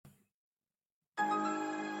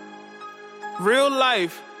Real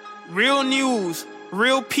life, real news,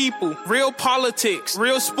 real people, real politics,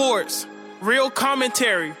 real sports, real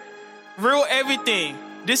commentary, real everything.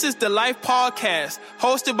 This is the Life Podcast,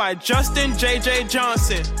 hosted by Justin J.J.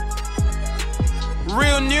 Johnson.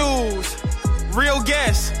 Real news, real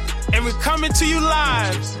guests, and we're coming to you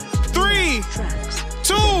live. 3,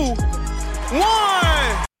 2,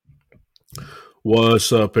 1.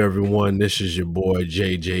 What's up, everyone? This is your boy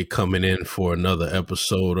JJ coming in for another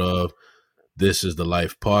episode of This is the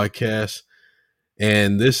Life Podcast.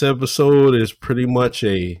 And this episode is pretty much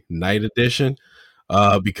a night edition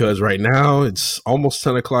because right now it's almost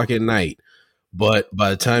 10 o'clock at night. But by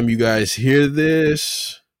the time you guys hear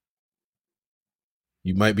this,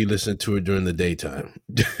 you might be listening to it during the daytime.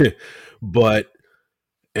 But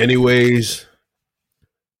anyways,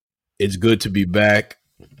 it's good to be back.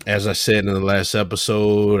 As I said in the last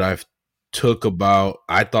episode, I've took about,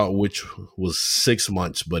 I thought which was 6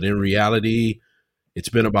 months, but in reality, it's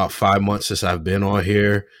been about 5 months since I've been on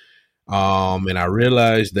here. And I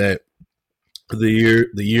realized that the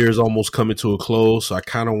year is almost coming to a close. So I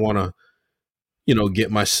kind of want to, get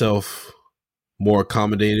myself more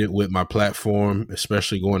accommodated with my platform,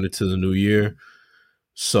 especially going into the new year.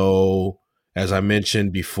 So as I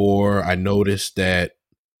mentioned before, I noticed that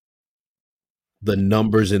the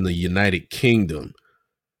numbers in the United Kingdom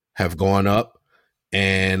have gone up.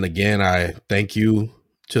 And again, I thank you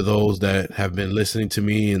to those that have been listening to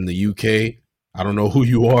me in the UK. I don't know who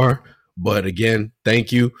you are, but again,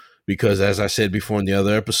 thank you. Because as I said before in the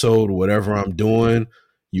other episode, whatever I'm doing,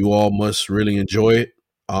 you all must really enjoy it.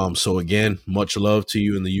 So again, much love to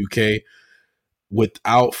you in the UK.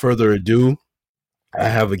 Without further ado, I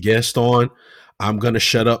have a guest on. I'm going to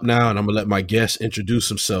shut up now and I'm going to let my guest introduce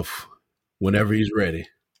himself whenever he's ready.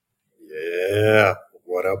 Yeah.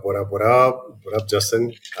 What up,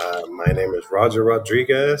 Justin? My name is Roger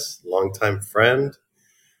Rodriguez, longtime friend,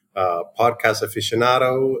 podcast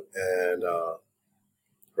aficionado, and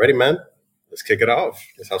ready, man. Let's kick it off.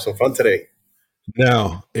 Let's have some fun today.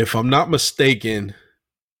 Now, if I'm not mistaken,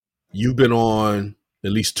 you've been on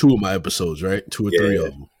at least 2 of my episodes, right? 2 or 3 of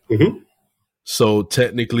them. Mm-hmm. So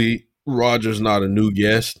technically, Roger's not a new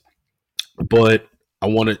guest, but I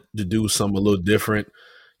wanted to do something a little different.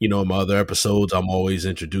 In my other episodes, I'm always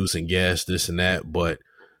introducing guests, this and that, but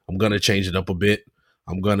I'm going to change it up a bit.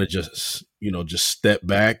 I'm going to just step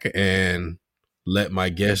back and let my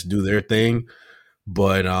guests do their thing.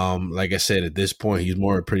 But like I said, at this point, he's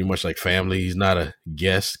more pretty much like family. He's not a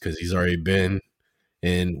guest because he's already been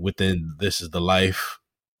within This is the Life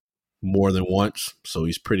more than once. So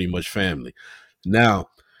he's pretty much family. Now,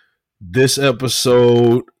 this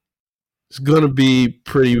episode, it's going to be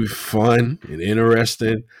pretty fun and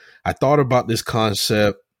interesting. I thought about this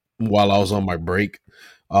concept while I was on my break.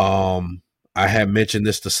 I had mentioned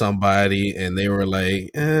this to somebody and they were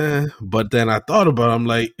like, but then I thought about it. I'm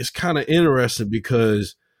like, it's kind of interesting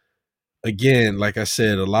because, again, like I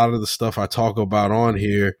said, a lot of the stuff I talk about on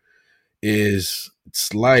here it's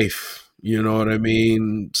life. You know what I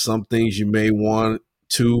mean? Some things you may want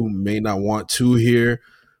to, may not want to hear,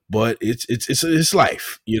 but it's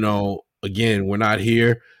life, Again, we're not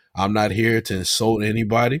here. I'm not here to insult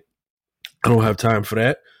anybody. I don't have time for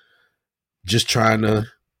that. Just trying to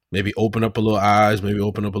maybe open up a little eyes, maybe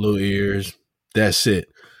open up a little ears. That's it.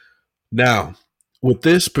 Now, with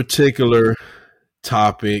this particular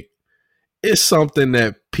topic, it's something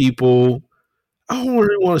that people, I don't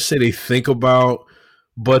really want to say they think about,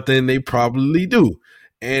 but then they probably do.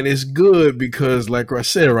 And it's good because, like I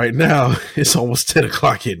said, right now, it's almost 10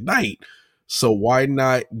 o'clock at night. So why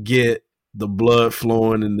not get the blood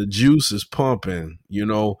flowing and the juice is pumping,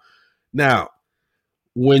 Now,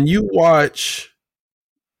 when you watch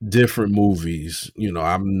different movies,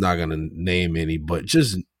 I'm not going to name any, but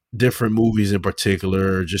just different movies in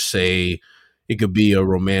particular, just say it could be a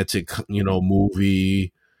romantic,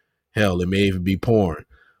 movie. Hell, it may even be porn.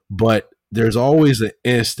 But there's always an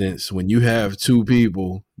instance when you have 2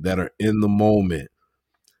 people that are in the moment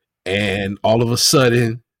and all of a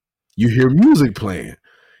sudden you hear music playing.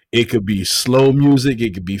 It could be slow music.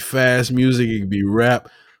 It could be fast music. It could be rap,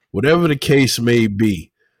 whatever the case may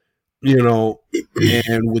be, And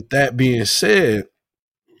with that being said,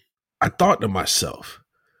 I thought to myself,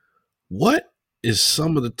 what is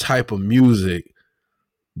some of the type of music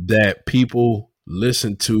that people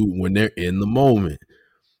listen to when they're in the moment?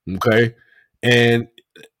 Okay. And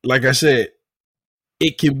like I said,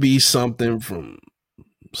 it can be something from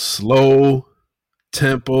slow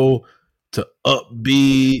tempo to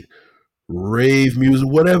upbeat, rave music,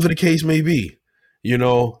 whatever the case may be,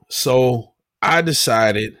 So I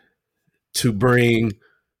decided to bring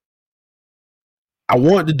I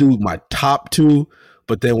wanted to do my top two,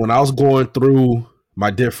 but then when I was going through my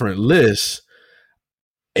different lists,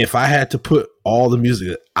 if I had to put all the music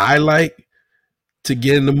that I like to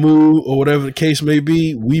get in the mood or whatever the case may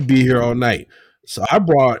be, we'd be here all night. So I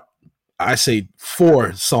brought, I say,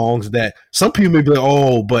 4 songs that some people may be like,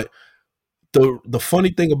 oh, but the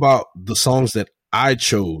funny thing about the songs that I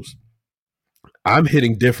chose, I'm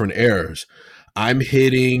hitting different eras. I'm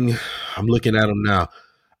looking at them now.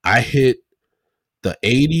 I hit the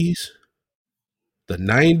 80s, the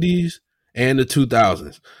 90s, and the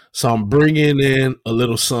 2000s. So I'm bringing in a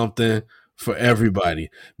little something for everybody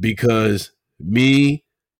because me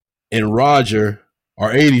and Roger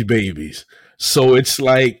are 80s babies. So it's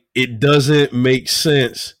like it doesn't make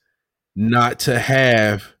sense not to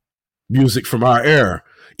have music from our era,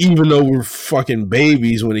 even though we're fucking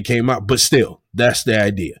babies when it came out. But still, that's the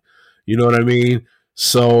idea. You know what I mean?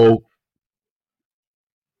 So,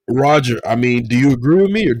 Roger, I mean, do you agree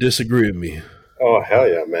with me or disagree with me? Oh hell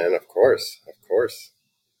yeah, man! Of course, of course.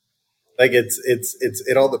 Like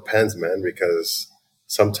it all depends, man. Because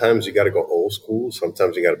sometimes you got to go old school.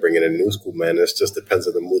 Sometimes you got to bring it in new school, man. It just depends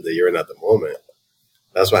on the mood that you're in at the moment.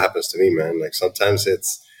 That's what happens to me, man. Like sometimes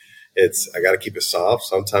it's I got to keep it soft.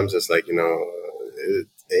 Sometimes it's like it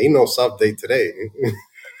ain't no soft day today.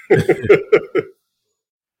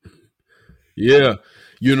 Yeah,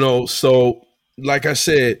 so like I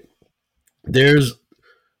said, there's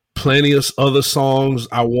plenty of other songs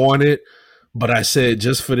I wanted, but I said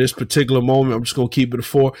just for this particular moment, I'm just gonna keep it a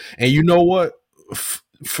 4. And you know what?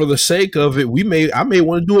 For the sake of it, I may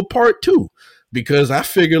want to do a part 2 because I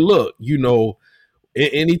figure, look,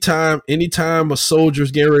 anytime a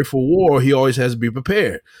soldier's getting ready for war, he always has to be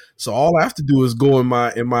prepared. So all I have to do is go in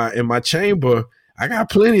my chamber. I got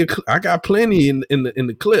plenty in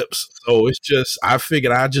the clips. So it's just I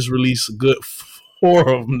figured I just release a good 4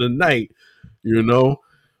 of them tonight,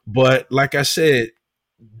 But like I said,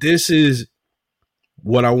 this is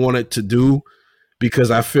what I wanted to do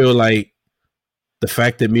because I feel like the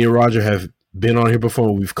fact that me and Roger have been on here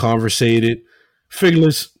before, we've conversated, figure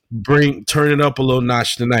let's turn it up a little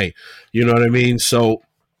notch tonight. You know what I mean? So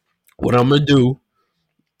what I'm gonna do,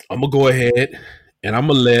 I'm gonna go ahead and I'm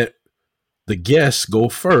gonna let the guest go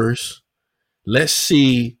first. Let's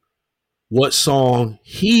see what song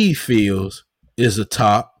he feels is the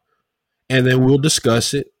top, and then we'll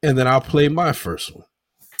discuss it, and then I'll play my first one.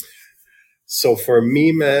 So for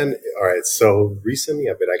me, man, all right. So recently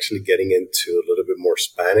I've been actually getting into a little bit more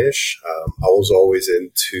Spanish. I was always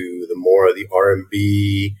into the more of the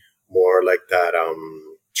R&B, more like that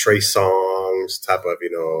Trey songs type of,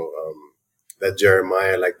 that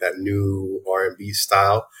Jeremiah, like that new R&B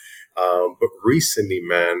style. But recently,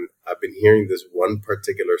 man, I've been hearing this one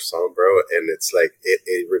particular song, bro, and it's like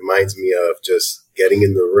it reminds me of just getting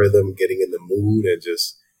in the rhythm, getting in the mood, and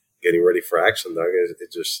just getting ready for action, dog. It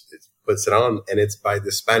puts it on, and it's by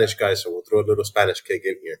the Spanish guy, so we'll throw a little Spanish kick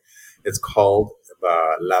in here. It's called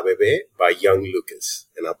La Bebé by Young Lucas,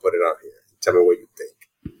 and I'll put it on here. Tell me what you think.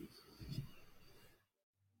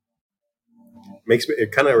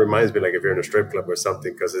 It kind of reminds me like if you're in a strip club or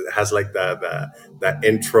something, because it has like that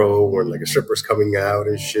intro where like a stripper's coming out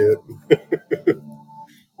and shit.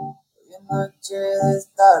 Noche de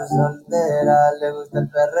estar soltera, le gusta el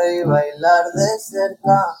perreo y bailar de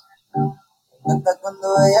cerca. Me encanta cuando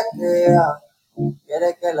ella queda,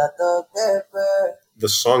 quiere que la toque. The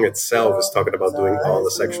song itself is talking about doing all the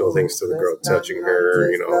sexual things to the girl, touching her,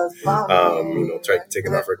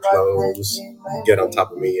 taking off her clothes, get on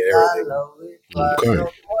top of me, everything. Okay.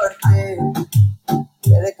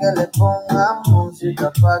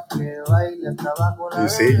 You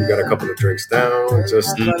see, you got a couple of drinks down,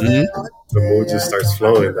 just the mood just starts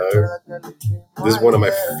flowing, dog. This is one of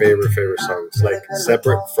my favorite songs. Like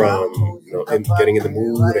separate from getting in the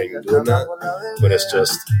mood and doing that, but it's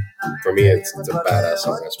just for me, it's a badass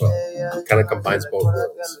song as well. It kind of combines both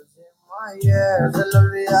worlds. Ayer se lo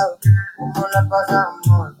olvidado, como la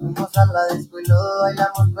pasamos, fuimos a la disco y luego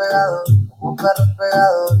bailamos pegados, como perros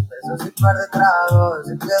pegados, besos y par de tragos,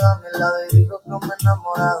 se quedó a mi lado y dijo que me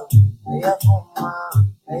enamorado, ella fuma,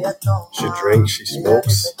 ella toma, she drinks, she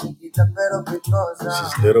smokes,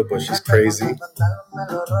 she's little but she's crazy,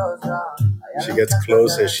 she gets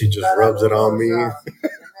close and she just rubs it on me.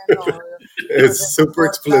 It's super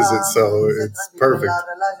explicit, so it's perfect.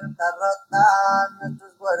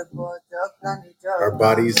 Our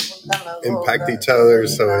bodies impact each other,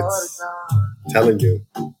 so Telling you.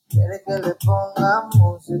 Quiere que le ponga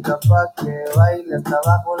música pa' que baile hasta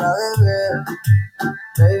abajo la bebé.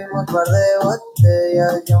 Bebimos par de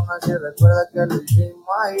botellas y aún así recuerda que lo hicimos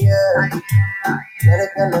ayer. Quiere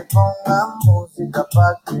que le ponga música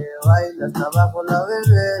pa' que baile hasta abajo la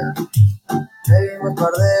bebé. Bebimos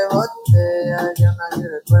par de botellas y aún así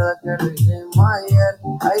recuerda que lo hicimos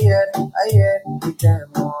ayer. Y te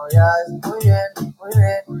mollas muy bien.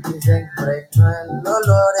 Y se impregnó el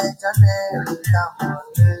olor de Chanel. Estamos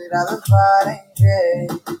grados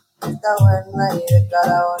Fahrenheit. Está buena y de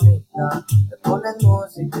cara bonita. Le ponen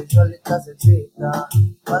música y solita se excita.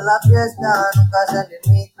 Con la fiesta nunca se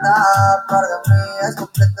limita. Par de amigas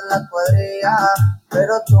completa la cuadrilla.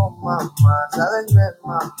 Pero tu mamá, sabes, me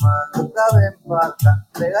mamá. Nunca ven pa' acá.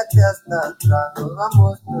 Pégate hasta atrás. Nos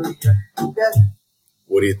vamos tú y yo.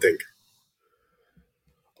 What do you think?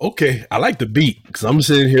 Okay, I like the beat because I'm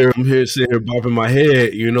sitting here bopping my head.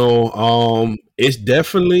 It's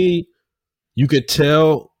definitely, you could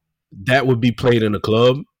tell that would be played in a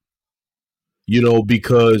club.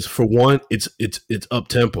 Because for one, it's up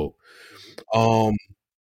tempo.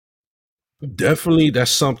 Definitely that's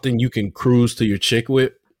something you can cruise to your chick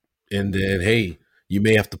with, and then hey, you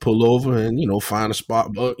may have to pull over and find a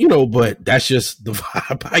spot, but that's just the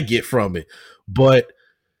vibe I get from it. But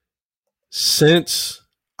since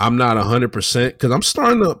I'm not 100%, because I'm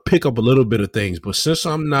starting to pick up a little bit of things, but since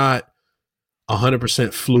I'm not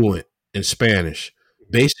 100% fluent in Spanish,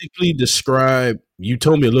 basically you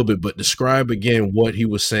told me a little bit, but describe again what he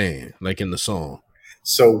was saying, like in the song.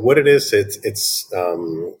 So what it is, it's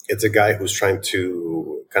a guy who's trying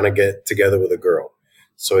to kind of get together with a girl.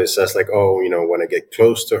 So it says like, oh, when I get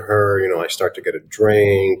close to her, I start to get a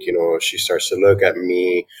drink, she starts to look at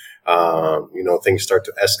me, things start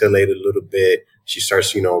to escalate a little bit. She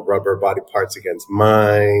starts, rub her body parts against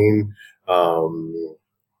mine.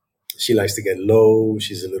 She likes to get low.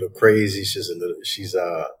 She's a little crazy. She's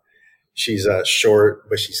short,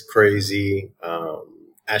 but she's crazy.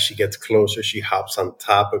 As she gets closer, she hops on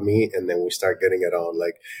top of me, and then we start getting it on.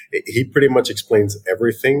 Like, he pretty much explains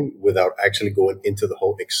everything without actually going into the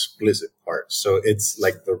whole explicit part. So it's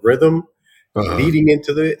like the rhythm leading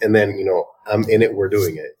into it, and then, I'm in it, we're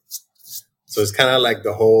doing it. So it's kind of like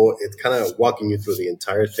it's kind of walking you through the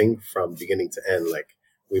entire thing from beginning to end. Like,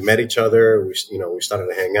 we met each other, we started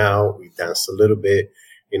to hang out, we danced a little bit,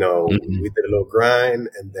 we did a little grind,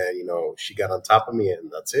 and then, she got on top of me,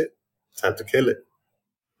 and that's it. Time to kill it.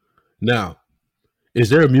 Now, is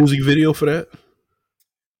there a music video for that?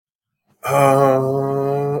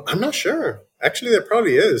 I'm not sure. Actually, there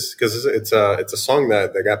probably is, because it's a song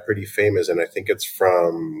that got pretty famous, and I think it's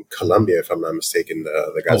from Colombia, if I'm not mistaken.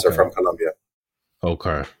 The guys are from Colombia.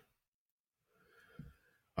 Okay.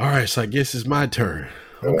 All right, so I guess it's my turn.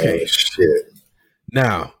 Okay. Oh, shit.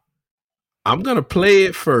 Now, I'm going to play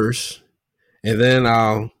it first, and then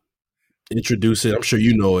I'll introduce it. I'm sure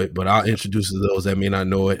you know it, but I'll introduce it to those that may not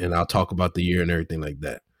know it, and I'll talk about the year and everything like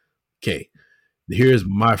that. Okay. Here's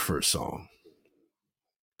my first song.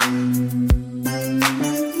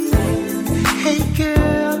 Hey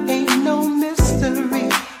girl, ain't no mystery.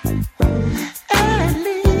 At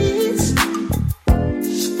least,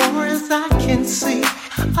 as far as I can see,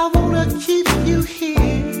 I wanna keep you here,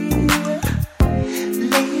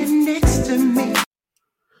 laying next to me.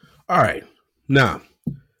 All right. Now,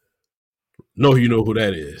 you know who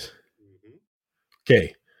that is.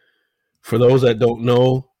 Okay. For those that don't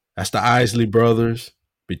know, that's the Isley Brothers,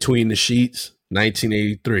 Between the Sheets,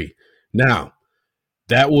 1983. Now,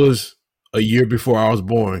 that was a year before I was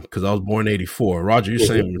born, because I was born in 84. Roger, you're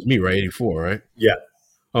saying it was me, right? 84, right? Yeah.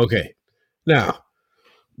 Okay. Now,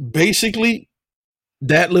 basically,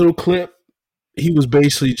 that little clip, he was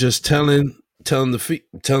basically just telling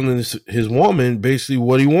his woman basically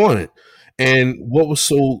what he wanted. And what was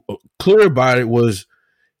so clear about it was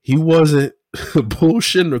he wasn't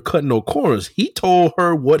bullshitting or cutting no corners. He told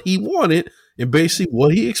her what he wanted and basically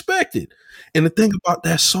what he expected. And the thing about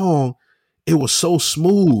that song, it was so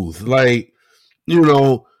smooth. Like,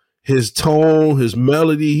 his tone, his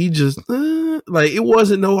melody, he just like, it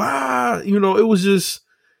wasn't no it was just,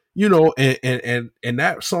 and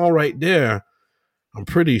that song right there, I'm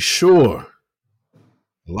pretty sure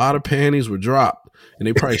a lot of panties were dropped, and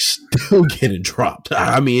they probably still getting dropped.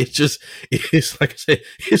 I mean, it's like I said,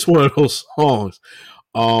 it's one of those songs.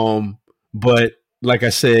 But like I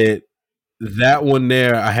said, that one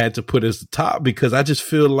there I had to put as the top, because I just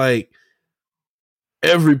feel like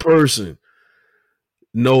every person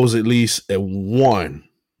knows at least at one,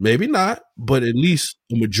 maybe not, but at least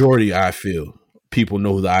a majority, I feel, people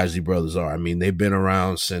know who the Isley Brothers are. I mean, they've been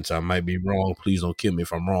around since, I might be wrong, please don't kill me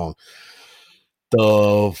if I'm wrong,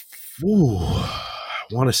 the I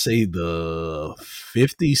want to say the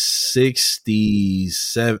 50s, 60s,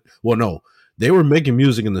 7. Well, no, they were making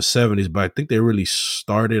music in the 70s, but I think they really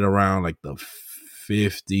started around like the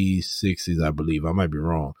 50s, 60s, I believe. I might be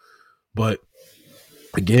wrong. But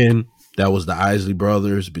again, that was the Isley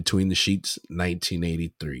Brothers, Between the Sheets,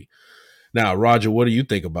 1983. Now, Roger, what do you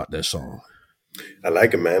think about that song? I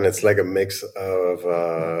like it, man. It's like a mix of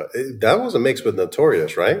that was a mix with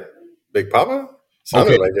Notorious, right? Big Papa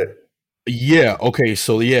sounded like it. Yeah. Okay.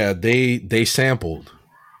 So yeah, they sampled.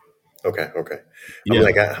 Okay. Yeah.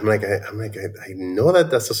 I know that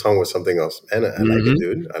that's a song with something else, man. I like it,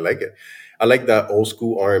 dude. I like it. I like that old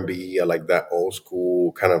school R&B. I like that old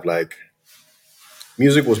school kind of like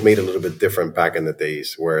music was made a little bit different back in the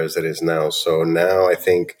days, whereas it is now. So now I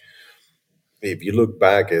think if you look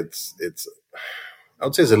back, it's I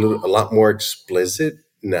would say it's a lot more explicit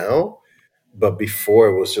now, but before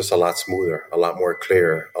it was just a lot smoother, a lot more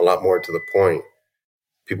clear, a lot more to the point.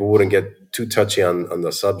 People wouldn't get too touchy on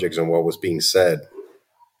the subjects and what was being said.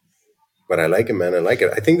 But I like it, man. I like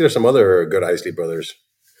it. I think there's some other good Isley Brothers.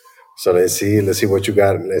 So let's see what you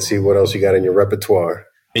got. Let's see what else you got in your repertoire.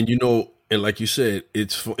 And and like you said,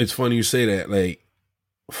 it's funny you say that. Like,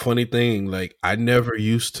 funny thing, like I never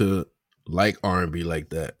used to like R&B like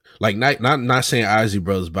that. Like not saying Isley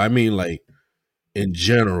Brothers, but I mean like in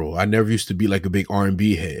general, I never used to be like a big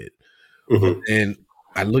R&B head. Mm-hmm. And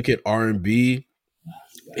I look at R&B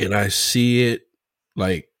and I see it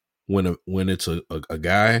like when it's a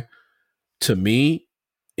guy. To me,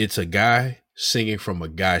 it's a guy singing from a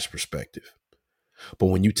guy's perspective. But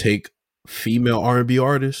when you take female R&B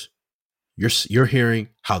artists, you're hearing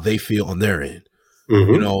how they feel on their end.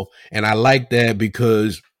 Mm-hmm. And I like that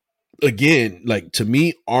because, again, like to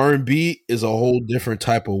me, R&B is a whole different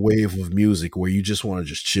type of wave of music where you just want to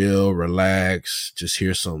just chill, relax, just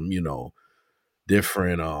hear some,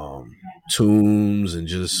 different tunes and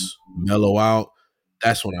just mellow out.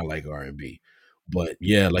 That's when I like R&B. But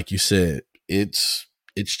yeah, like you said, it's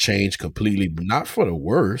changed completely, but not for the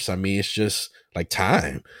worse. I mean, it's just like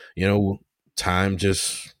time, time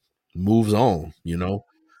just moves on,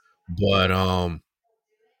 But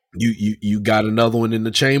you got another one in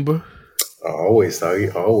the chamber? Always, doggy,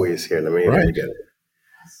 always here. Let Right. me get it.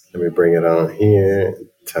 Let me bring it on here.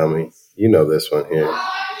 Tell me, you know this one here.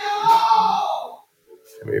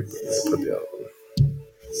 Let me put the other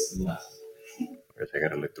one. I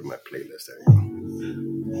gotta look through my playlist. There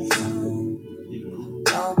you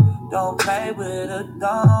go. Don't play with it,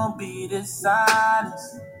 don't be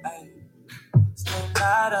dishonest. Ay. Still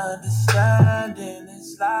not understanding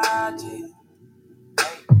this logic.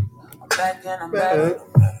 Ay. I'm back and I'm better.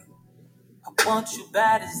 I want you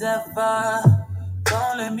bad as ever.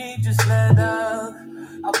 Don't let me just let up.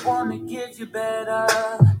 I wanna give you better.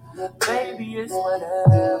 Baby, it's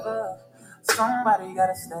whatever. Somebody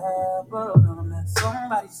gotta step up.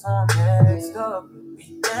 Somebody so messed up.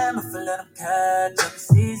 Be damn if I let them catch up.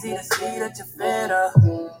 It's easy to see that you're fed up.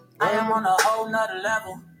 I am on a whole nother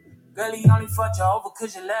level. Girl, he only fucked you over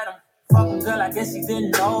cause you let him. Fuck him, girl, I guess he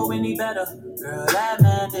didn't know any better. Girl, that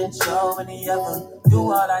man didn't show any ever. Do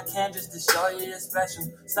all I can just to show you you're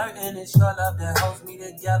special. Certain it's your love that holds me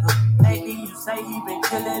together. Maybe you say he been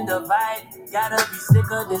killing the vibe. Gotta be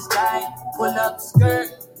sick of this guy. Pull up the skirt,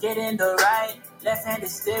 get in the right. Left hand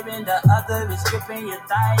is steering, the other is gripping your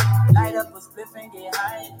thigh. Light up a spliff and get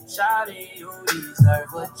high. Shawty, you deserve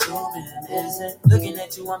what you've been missing. Looking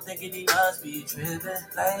at you, I'm thinking he must be tripping.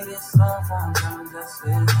 Play this song for him, tell him just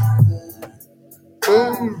listen.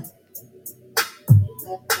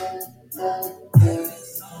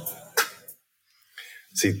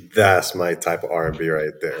 See, that's my type of R&B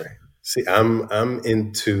right there. See, I'm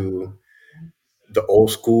into the old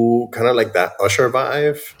school, kind of like that Usher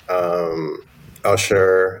vibe.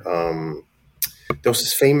 Usher. There was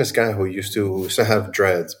this famous guy who used to have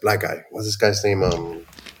dreads. Black guy. What's this guy's name?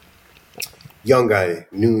 Young guy,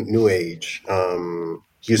 new age.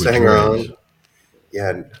 He used to hang around.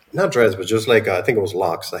 Yeah, not dreads, but just like I think it was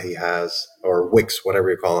locks that he has, or wicks, whatever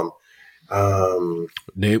you call them.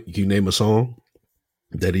 Can you name a song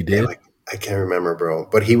that he did? Man, I can't remember, bro.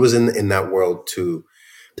 But he was in that world too.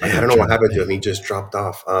 Damn, I don't know what happened to him. He just dropped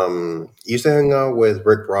off. He used to hang out with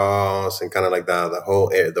Rick Ross and kind of like the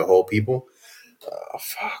whole people. Oh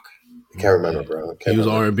fuck, I can't remember, bro. He was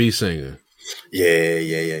R&B singer.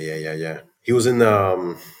 Yeah. He was in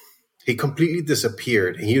he completely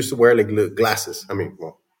disappeared. He used to wear like little glasses. I mean,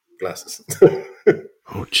 well, glasses.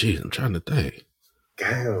 Oh, geez, I'm trying to think.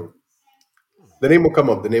 Damn. The name will come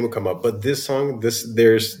up. But this song,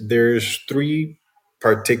 there's three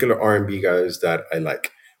particular R&B guys that I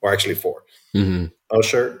like, or actually four. Mm-hmm.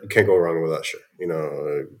 Usher, you can't go wrong with Usher.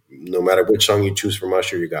 No matter which song you choose from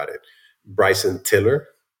Usher, you got it. Bryson Tiller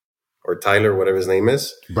or Tyler, whatever his name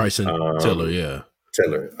is. Bryson Tiller, yeah.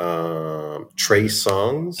 Tiller. Trey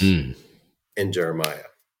Songz and Jeremiah.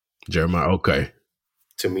 Okay.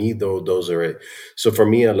 To me, though, those are it. So for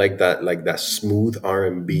me, I like that smooth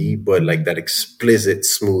R&B, but like that explicit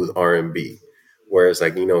smooth R&B. Whereas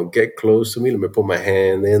like, get close to me, let me put my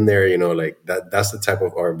hand in there, like that's the type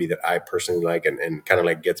of R&B that I personally like and kind of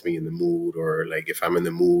like gets me in the mood. Or like if I'm in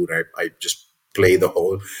the mood, I just play the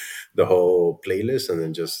whole playlist and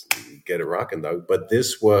then just get it rocking, dog. But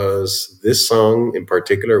this song in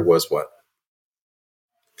particular was what?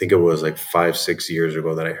 I think it was like 5-6 years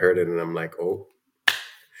ago that I heard it, and I'm like, oh,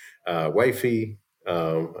 wifey,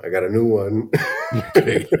 I got a new one.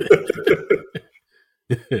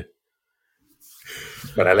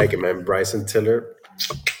 But I like it, man. Bryson Tiller,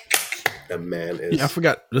 the man is. Yeah, I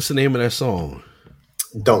forgot. What's the name of that song?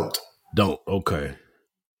 Don't. Okay.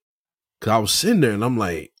 Because I was sitting there and I'm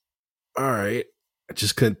like, all right. I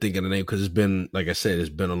just couldn't think of the name because it's been, like I said, it's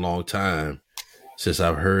been a long time since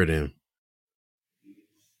I've heard him.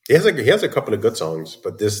 He has a couple of good songs,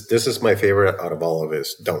 but this is my favorite out of all of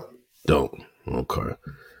his. Don't. Okay.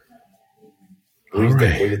 What do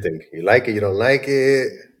you think? You like it? You don't like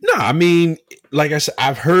it? No, I mean, like I said,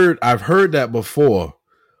 I've heard that before.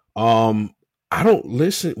 I don't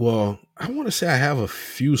listen. Well, I want to say I have a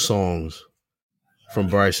few songs from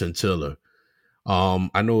Bryson Tiller.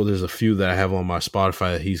 I know there's a few that I have on my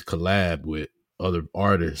Spotify that he's collabed with other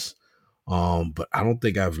artists. But I don't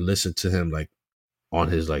think I've listened to him like on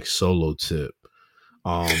his like solo tip.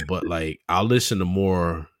 But like I'll listen to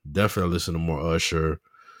more Usher,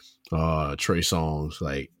 Trey Songz.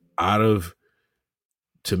 Like out of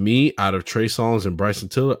Trey Songz and Bryson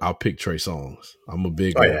Tiller, I'll pick Trey Songz. I'm a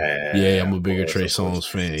bigger I'm a bigger Trey Songz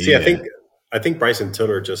fan. See, I think Bryson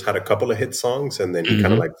Tiller just had a couple of hit songs and then he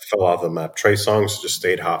kind of like fell off the map. Trey Songz just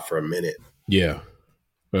stayed hot for a minute. Yeah,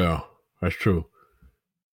 that's true.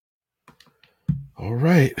 All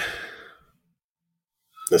right.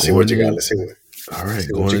 Let's see what you got. All right,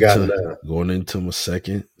 going into my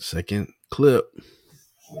second clip.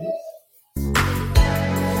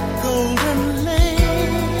 Golden lady,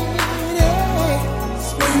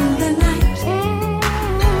 spend the night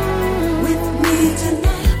with me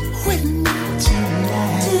tonight.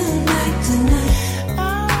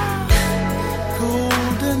 Ah,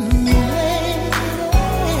 golden lady,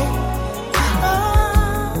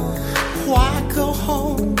 why go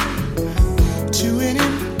home to an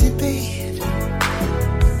empty bed?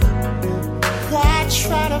 Why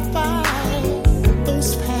try to find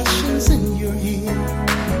those passions in your head?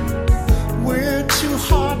 We're two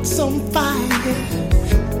hearts on fire,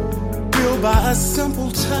 built by a simple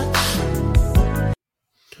touch.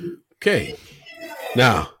 Okay.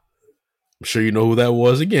 Now, I'm sure you know who that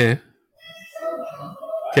was again.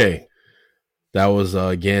 Okay. That was,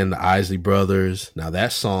 again, the Isley Brothers. Now,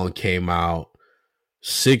 that song came out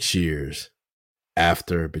 6 years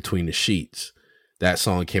after Between the Sheets. That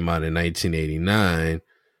song came out in 1989.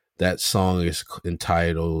 That song is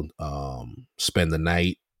entitled Spend the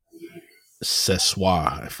Night, Ce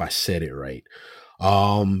Soir, if I said it right.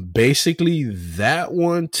 Basically, that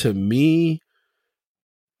one to me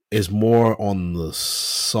is more on the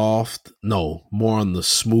more on the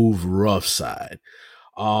smooth, rough side.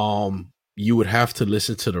 You would have to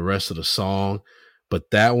listen to the rest of the song,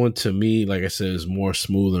 but that one to me, like I said, is more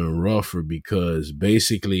smooth and rougher because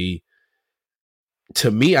basically, to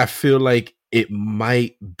me, I feel like it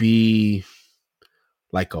might be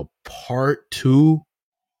like a part 2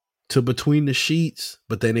 to Between the Sheets,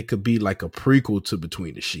 but then it could be like a prequel to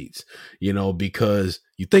Between the Sheets, because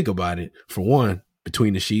you think about it, for one,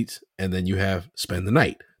 Between the Sheets, and then you have Spend the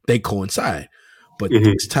Night. They coincide. But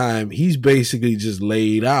this time, he's basically just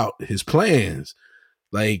laid out his plans.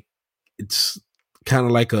 Like, it's kind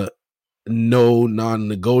of like a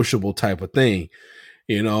non-negotiable type of thing.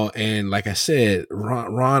 And like I said,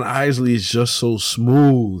 Ron Isley is just so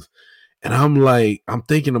smooth. And I'm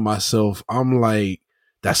thinking to myself,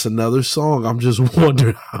 that's another song. I'm just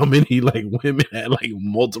wondering how many like women had like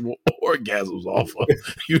multiple orgasms off of.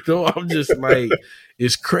 I'm just like,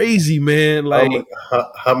 it's crazy, man. Like,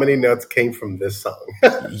 how many nuts came from this song?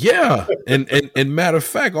 Yeah. And matter of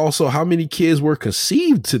fact, also how many kids were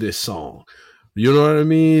conceived to this song? You know what I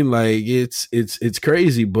mean? Like it's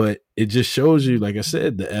crazy, but it just shows you, like I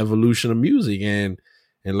said, the evolution of music and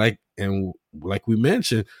like we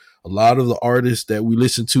mentioned, a lot of the artists that we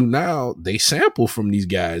listen to now, they sample from these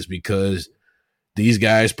guys because these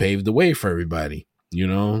guys paved the way for everybody,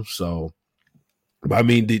 So, I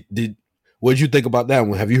mean, what did you think about that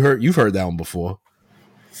one? You've heard that one before?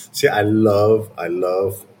 See, I love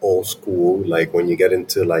old school. Like when you get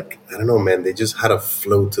into like, I don't know, man, they just had a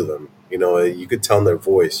flow to them. You know, you could tell in their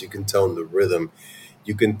voice, you can tell in the rhythm,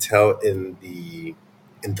 you can tell in the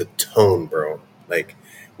tone, bro. Like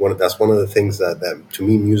that's one of the things that to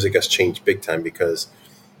me music has changed big time because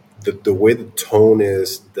the way the tone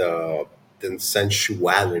is, the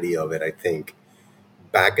sensuality of it, I think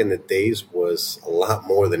back in the days was a lot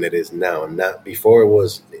more than it is now. Not before it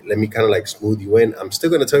was let me kind of like smooth you in. I'm still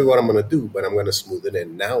gonna tell you what I'm gonna do, but I'm gonna smooth it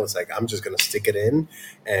in. Now it's like I'm just gonna stick it in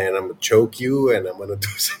and I'm gonna choke you and I'm gonna do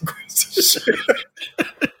some crazy shit.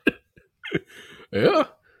 Yeah,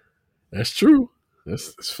 that's true.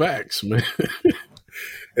 That's facts, man.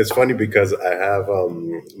 It's funny because I have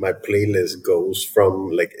my playlist goes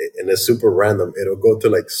from like and it's super random. It'll go to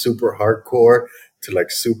like super hardcore to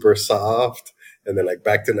like super soft and then like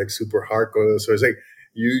back to like super hardcore. So it's like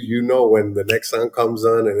you know when the next song comes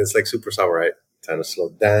on and it's like super soft, right? Time to slow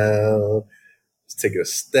down, let's take a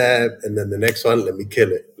step, and then the next one, let me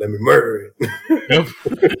kill it, let me murder it. Yep.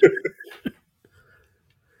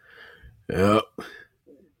 Yep.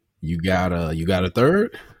 You got a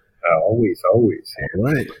third? Always. Here. All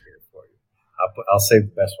right. Here for you. I'll save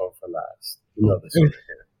the best one for last. You know this one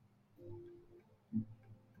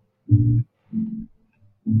here.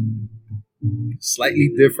 Slightly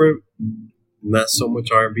different, not so much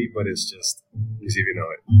R&B, but it's just, let me see if you know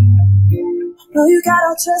it. Know you got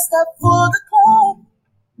all dressed up for the club,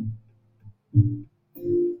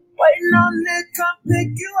 waiting on Nick come pick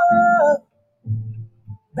you up,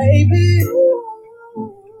 baby.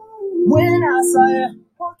 When I saw you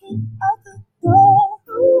walking out the door,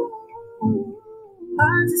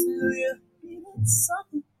 I just knew you needed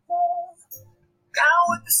something more. Now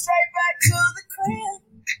with the straight back to the crib,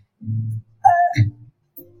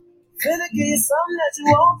 finna give you something that you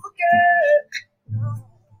won't forget,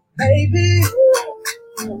 baby.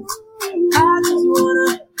 I just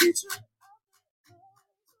wanna get you.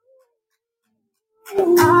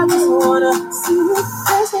 I just wanna see you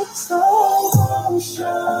face it slow motion.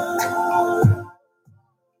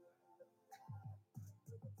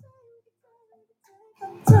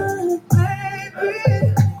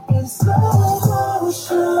 Baby, in slow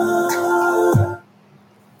motion.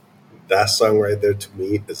 That song right there to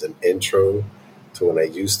me is an intro to when I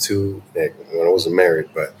used to, like, when I wasn't married,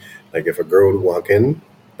 but like if a girl would walk in,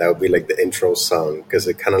 that would be like the intro song because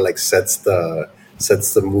it kind of like sets the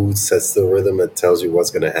mood, sets the rhythm, and tells you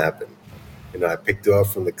what's gonna happen. You know, I picked you up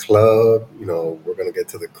from the club. You know, we're gonna get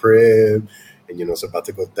to the crib, and you know it's about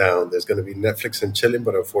to go down. There's gonna be Netflix and chilling,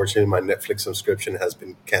 but unfortunately, my Netflix subscription has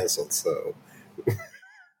been canceled. So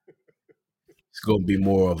It's gonna be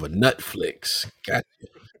more of a Netflix. Gotcha.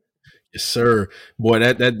 Yes, sir. Boy,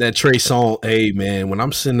 that Trey song, hey man, when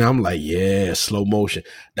I'm sitting there, I'm like, yeah, slow motion.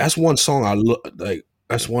 That's one song I look like.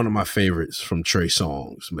 That's one of my favorites from Trey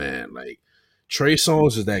songs, man. Like Trey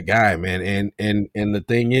Songz is that guy, man. And the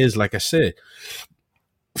thing is, like I said,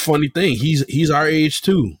 funny thing, he's our age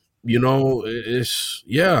too. You know, it's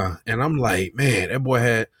yeah. And I'm like, man, that boy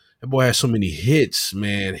had so many hits,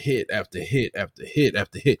 man, hit after hit after hit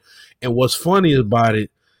after hit. And what's funny about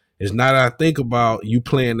it is now that I think about you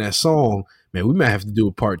playing that song, man, we might have to do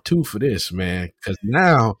a part 2 for this, man. Because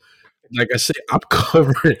now, like I said, I'm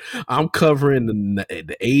covering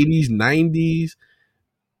the 80s, 90s.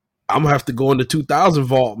 I'm gonna have to go in the 2000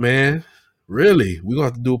 vault, man. Really, we're gonna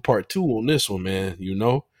have to do a part 2 on this one, man. You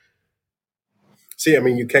know, see, I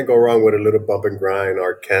mean, you can't go wrong with a little bump and grind,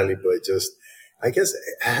 R. Kelly, but just I guess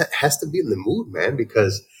it has to be in the mood, man,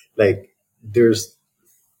 because like there's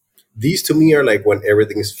these to me are like when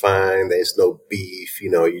everything's fine, there's no beef, you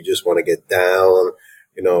know, you just want to get down,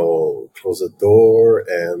 you know, close the door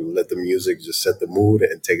and let the music just set the mood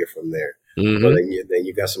and take it from there. mm-hmm. But then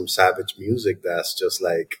you got some savage music that's just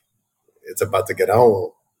like it's about to get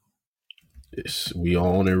on. We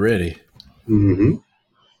on and ready. Mm-hmm.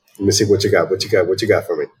 Let me see what you got. What you got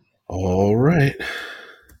for me? All right.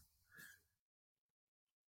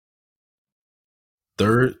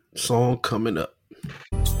 Third song coming up.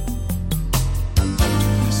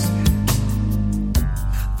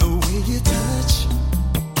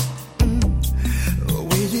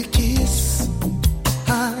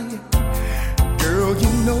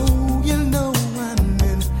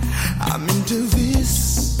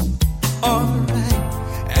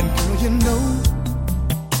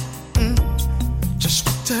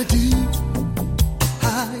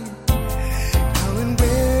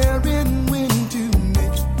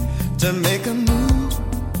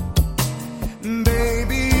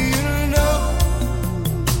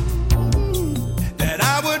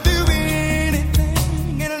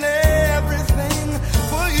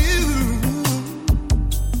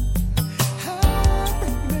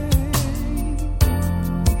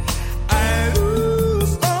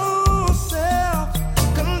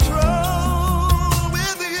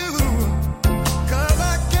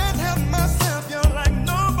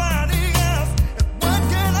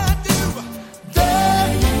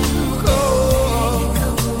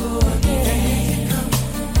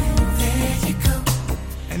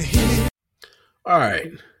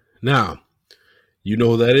 Now, you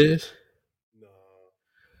know who that is? No.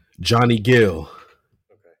 Johnny Gill.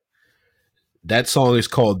 Okay. That song is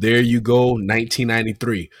called There You Go,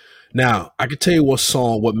 1993. Now, I can tell you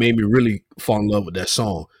what made me really fall in love with that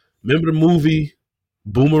song. Remember the movie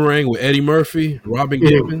Boomerang with Eddie Murphy, Robin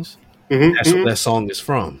Mm-hmm. Givens? Mm-hmm. That's what Mm-hmm. that song is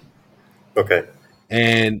from. Okay.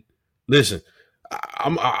 And listen,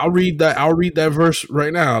 I'll read that. I'll read that verse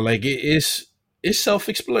right now. Like it's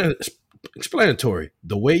self-explanatory.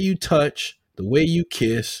 The way you touch, the way you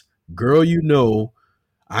kiss, girl, you know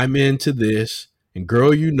I'm into this, and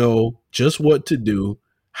girl, you know just what to do,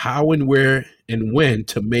 how and where and when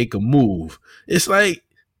to make a move. It's like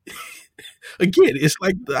again, it's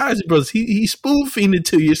like the Isaac Brothers. He's spoon feeding it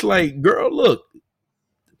to you. It's like, girl, look,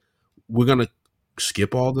 we're gonna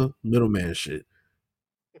skip all the middleman shit.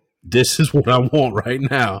 This is what I want right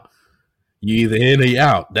now. You either in or you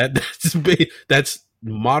out. That's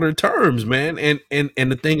modern terms, man. And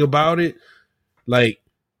the thing about it, like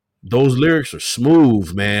those lyrics are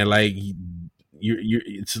smooth, man. Like you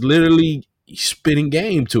it's literally spitting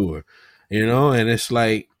game to her, and it's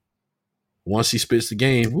like once he spits the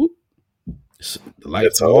game, whoop, the lights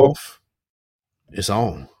It's are all. off, it's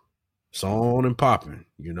on, and popping,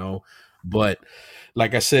 But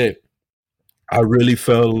like I said, I really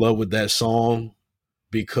fell in love with that song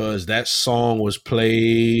because that song was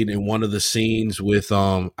played in one of the scenes with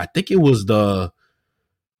I think it was the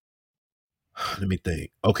let me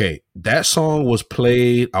think. Okay, that song was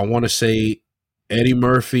played, I want to say Eddie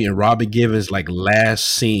Murphy and Robin Givens like last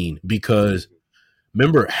scene because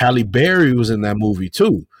remember Halle Berry was in that movie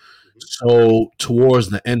too. So towards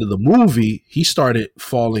the end of the movie, he started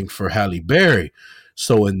falling for Halle Berry.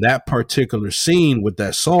 So in that particular scene with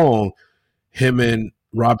that song, him and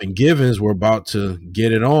Robin Givens were about to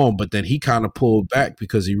get it on, but then he kind of pulled back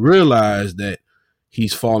because he realized that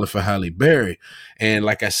he's falling for Halle Berry. And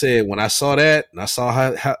like I said, when I saw that, and I saw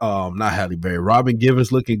not Halle Berry, Robin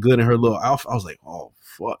Givens looking good in her little outfit, I was like, oh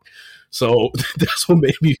fuck. So that's what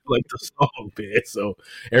made me like the song, man. So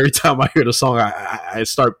every time I hear the song, I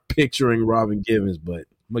start picturing Robin Givens, but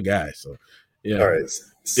I'm a guy, so yeah. All right.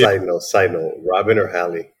 Yeah. Side note. Robin or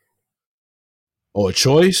Hallie? Oh, a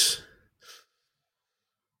choice?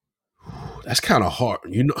 That's kind of hard,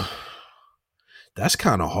 That's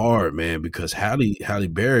kind of hard, man, because Halle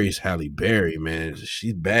Berry's Halle Berry, man.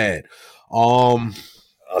 She's bad. I'll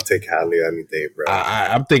take Hallie any day, bro.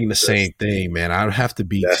 I'm thinking the same thing, man. I'd have to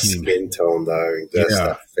be That team. skin tone, dog. That's Yeah.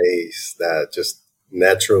 that face, that just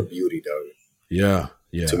natural beauty, dog. Yeah.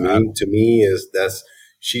 To me,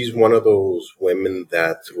 she's one of those women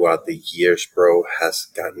that throughout the years, bro, has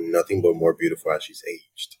gotten nothing but more beautiful as she's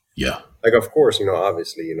aged. Yeah. Like, of course,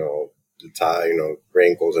 obviously, the tie,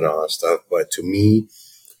 wrinkles and all that stuff. But to me,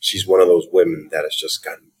 she's one of those women that has just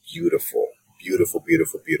gotten beautiful,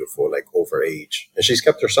 like over age. And she's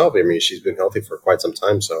kept herself. I mean, she's been healthy for quite some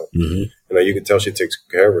time. So, you can tell she takes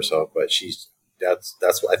care of herself, but that's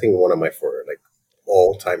I think one of my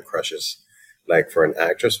all time crushes, like for an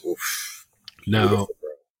actress. Oof, Now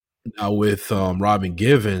with Robin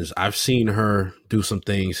Givens, I've seen her do some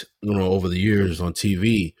things, over the years on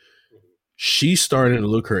TV. She's starting to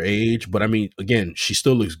look her age, but I mean, again, she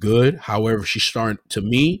still looks good. However, she's showing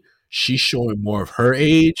more of her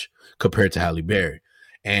age compared to Halle Berry.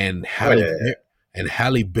 And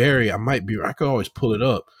Halle Berry, I could always pull it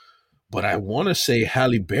up, but I want to say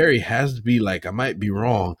Halle Berry has to be like, I might be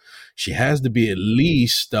wrong. She has to be at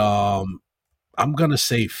least, I'm going to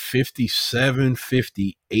say 57,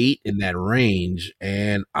 58 in that range.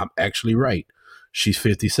 And I'm actually right. She's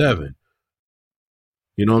 57.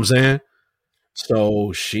 You know what I'm saying?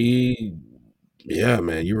 So yeah,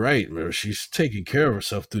 man, you're right, man. She's taking care of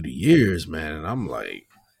herself through the years, man. And I'm like,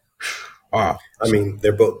 wow. I mean,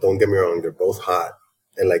 they're both. Don't get me wrong, they're both hot,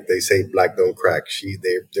 and like they say, black don't crack.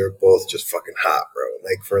 They're both just fucking hot, bro.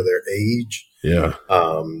 Like for their age, Yeah.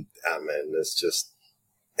 Man, it's just.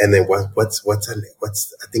 And then what's I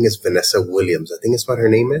think it's Vanessa Williams. I think it's what her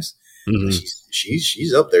name is. Mm-hmm.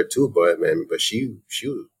 She's up there too, but she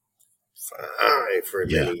was fine for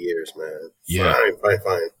many years, man.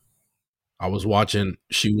 Fine. I was watching.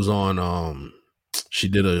 She was on. She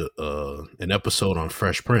did an episode on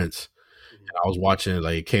Fresh Prince. And I was watching it,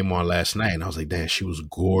 like it came on last night, and I was like, "Damn, she was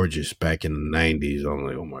gorgeous back in the '90s." I'm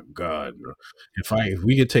like, "Oh my god, bro. If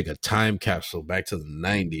we could take a time capsule back to the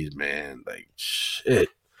 '90s, man, like shit,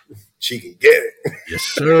 she can get it." Yes,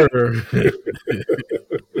 sir.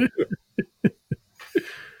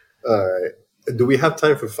 All right. Do we have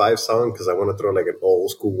time for 5 songs? Because I want to throw like an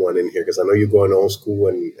old school one in here. Because I know you're going old school,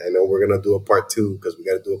 and I know we're gonna do a part 2 because we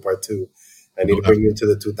got to do a part 2. I need to bring you into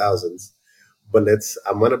the 2000s. But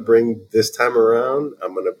I'm gonna bring this time around.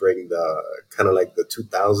 I'm gonna bring the kind of like the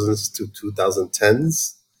 2000s to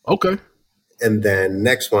 2010s, Okay. and then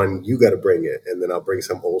next one you got to bring it, and then I'll bring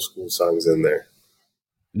some old school songs in there.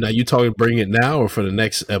 Now you talking bring it now or for the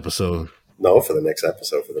next episode? No, for the next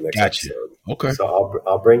episode. For the next Gotcha. episode. Okay. So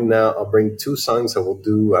I'll bring now. I'll bring 2 songs, and we'll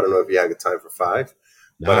do. I don't know if you have time for 5,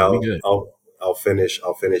 but Nah, we good. I'll finish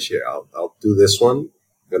here. I'll do this one,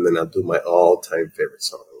 and then I'll do my all-time favorite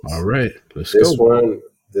songs. All right, let's go.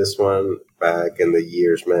 This one back in the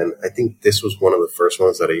years, man. I think this was one of the first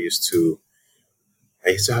ones that I used to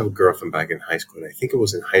have a girlfriend back in high school, and I think it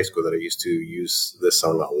was in high school that I used to use this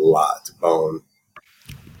song a lot. Bone.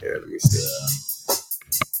 Here, let me see.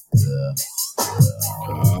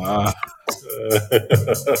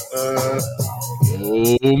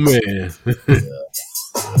 Oh man.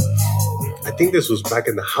 I think this was back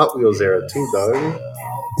in the Hot Wheels era too, dog.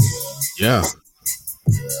 Yeah.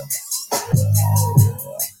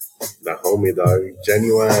 The homie, dog.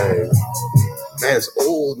 Genuine. Man, it's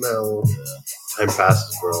old now. Time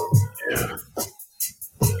passes, bro. Yeah.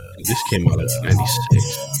 This came out in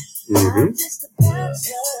 96. Mm-hmm.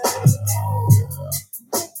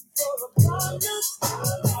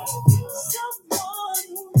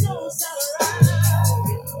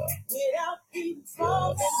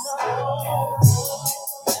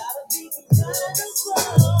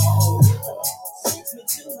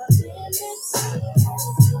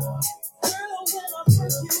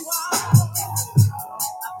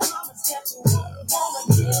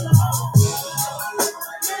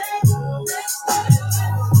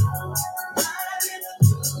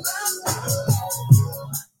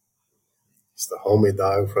 It's the homie,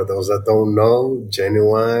 dog. For those that don't know,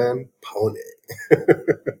 Genuine Pony.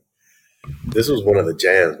 This was one of the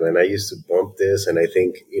jams, man. I used to bump this, and I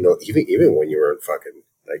think, even when you were fucking,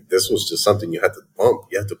 like, this was just something you had to bump.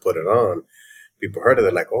 You had to put it on. People heard it,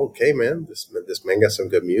 they're like, okay, man, this man got some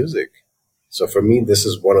good music. So for me, this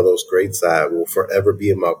is one of those greats that will forever be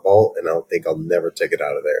in my vault, and I don't think I'll never take it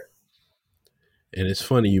out of there. And it's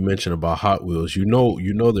funny you mentioned about Hot Wheels. You know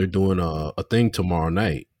they're doing a thing tomorrow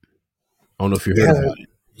night. I don't know if you heard about it.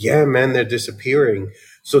 Yeah, man, they're disappearing.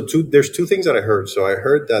 So there's 2 things that I heard. So I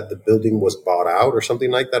heard that the building was bought out or something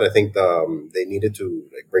like that. I think they needed to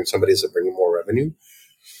bring somebody to bring more revenue.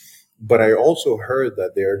 But I also heard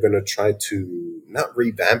that they're going to try to not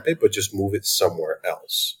revamp it, but just move it somewhere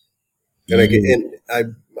else. And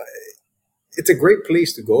it's a great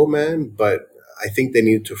place to go, man. But I think they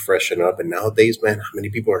need to freshen up. And nowadays, man, how many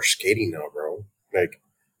people are skating now, bro? Like,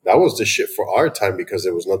 that was the shit for our time because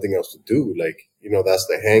there was nothing else to do. Like, that's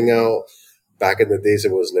the hangout. Back in the days,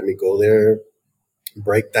 it was let me go there.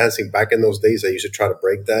 Break dancing. Back in those days, I used to try to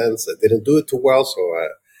break dance. I didn't do it too well, so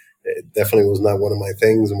it definitely was not one of my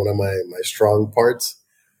things and one of my strong parts.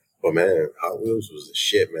 But man, Hot Wheels was the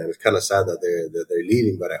shit, man. It's kind of sad that they're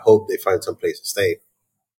leaving, but I hope they find some place to stay.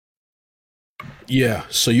 Yeah,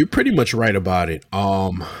 so you're pretty much right about it.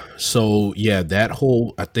 So yeah,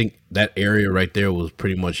 I think that area right there was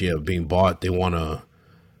pretty much being bought. I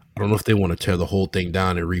don't know if they want to tear the whole thing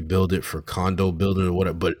down and rebuild it for condo building or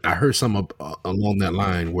whatever, but I heard some along that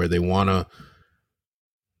line where they want to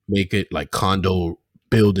make it like condo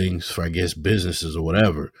buildings for, I guess, businesses or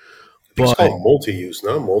whatever. It's called multi-use,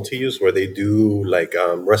 no? Multi-use where they do like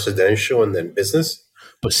residential and then business.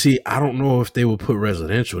 But see, I don't know if they would put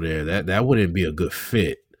residential there. That wouldn't be a good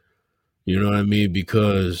fit. You know what I mean?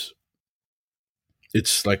 Because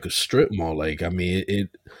it's like a strip mall. Like, I mean,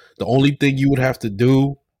 the only thing you would have to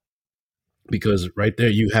do, because right there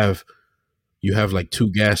you have like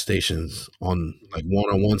 2 gas stations on like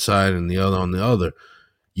one on one side and the other on the other.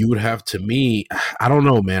 You would have to me, I don't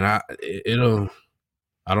know, man. I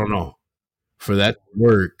don't know. For that to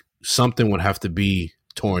work, something would have to be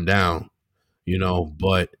torn down,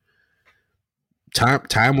 but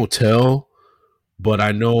time will tell. But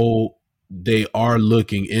I know they are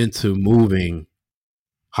looking into moving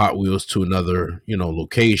Hot Wheels to another,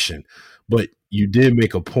 location. But you did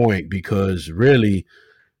make a point because really,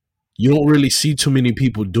 you don't really see too many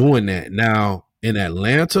people doing that. Now, in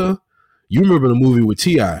Atlanta, you remember the movie with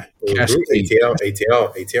T.I.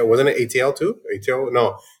 ATL. Wasn't it ATL too? ATL?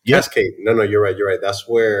 No. Yeah. Cascade. No, you're right. That's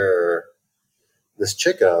where this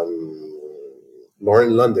chick,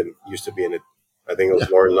 Lauren London, used to be in it. I think it was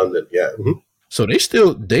Lauren London. Yeah. Mm-hmm. So they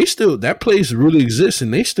still, that place really exists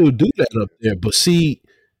and they still do that up there. But see,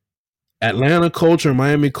 Atlanta culture and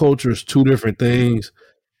Miami culture is 2 different things.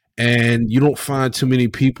 And you don't find too many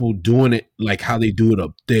people doing it like how they do it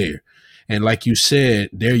up there. And like you said,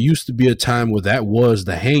 there used to be a time where that was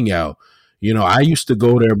the hangout. I used to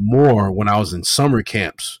go there more when I was in summer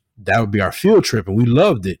camps. That would be our field trip and we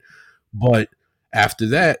loved it. But After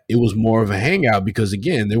that, it was more of a hangout because,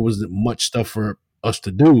 again, there wasn't much stuff for us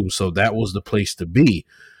to do. So that was the place to be.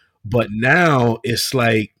 But now it's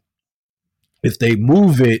like, if they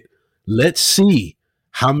move it, let's see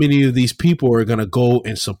how many of these people are going to go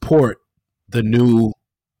and support the new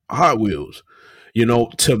Hot Wheels. You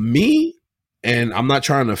know, to me, and I'm not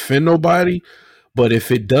trying to offend nobody, but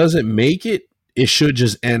if it doesn't make it, it should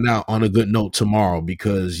just end out on a good note tomorrow,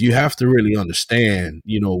 because you have to really understand,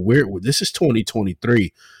 you know, this is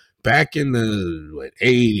 2023. Back in the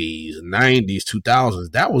 80s, 90s,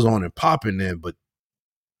 2000s, that was on and popping then, but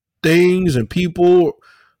things and people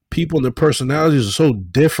and their personalities are so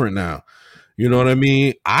different now. You know what I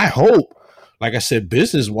mean? I hope, like I said,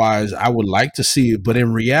 business wise, I would like to see it, but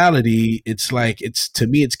in reality, it's like, to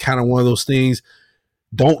me, it's kind of one of those things.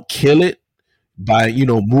 Don't kill it by, you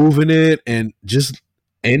know, moving it, and just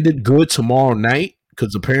end it good tomorrow night.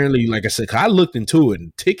 Because apparently, like I said, I looked into it,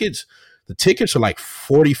 and the tickets are like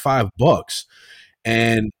 $45,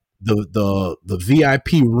 and the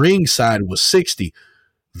VIP ring side was 60.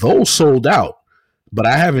 Those sold out. But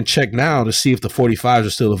I haven't checked now to see if the 45s are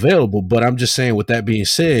still available. But I'm just saying, with that being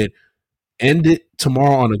said, end it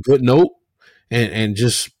tomorrow on a good note, and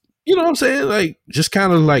just, you know what I'm saying? Like, just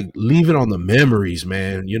kind of like leave it on the memories,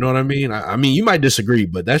 man. You know what I mean? I mean, you might disagree,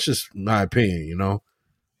 but that's just my opinion, you know?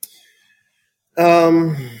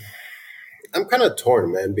 I'm kind of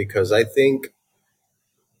torn, man, because I think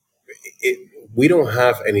we don't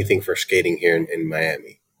have anything for skating here in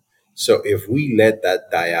Miami. So if we let that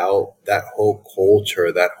die out, that whole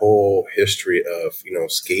culture, that whole history of, you know,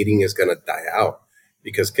 skating is going to die out,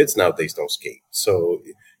 because kids nowadays don't skate. So,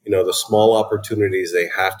 you know, the small opportunities they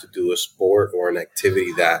have to do a sport or an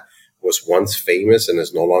activity that was once famous and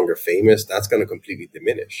is no longer famous, that's going to completely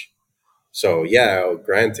diminish. So yeah,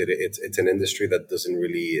 granted, it's an industry that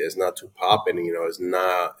is not too popping, you know, is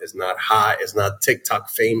not hot, it's not TikTok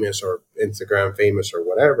famous or Instagram famous or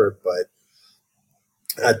whatever, but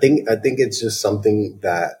I think it's just something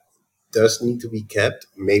that does need to be kept,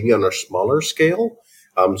 maybe on a smaller scale,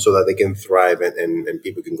 so that they can thrive, and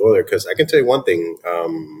people can go there. Because I can tell you one thing,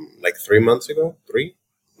 like 2 months ago,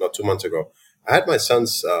 I had my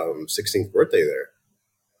son's 16th birthday there.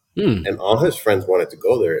 And all his friends wanted to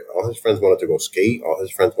go there. All his friends wanted to go skate. All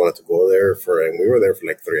his friends wanted to go there and we were there for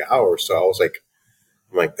like 3 hours. So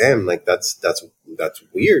I'm like, damn, like that's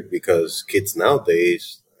weird, because kids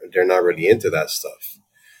nowadays, they're not really into that stuff.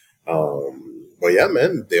 But yeah,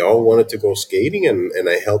 man, they all wanted to go skating, and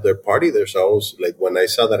I held their party there. So I was like, when I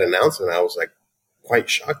saw that announcement, I was like quite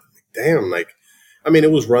shocked. Like, damn, like, I mean,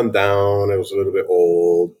 it was run down. It was a little bit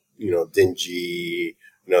old, you know, dingy.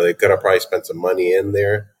 You know, they could have probably spent some money in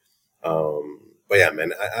there. But yeah,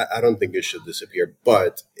 man, I don't think it should disappear.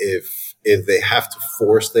 But if they have to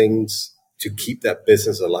force things to keep that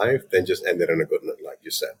business alive, then just end it on a good note, like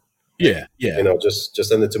you said. Yeah. You know,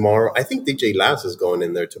 just end it tomorrow. I think DJ Lass is going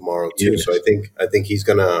in there tomorrow too. Yes. So I think he's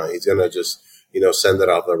gonna just, you know, send it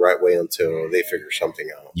off the right way until they figure something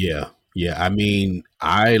out. Yeah. I mean,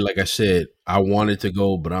 like I said, I wanted to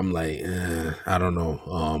go, but I'm like, I don't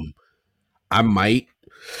know. I might,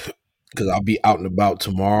 because I'll be out and about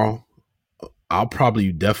tomorrow. I'll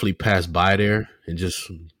probably definitely pass by there and just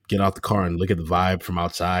get out the car and look at the vibe from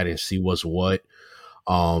outside and see what's what.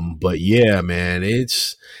 But yeah, man,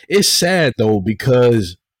 it's sad though,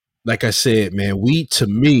 because like I said, man, to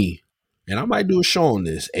me, and I might do a show on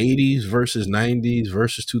this, 80s versus 90s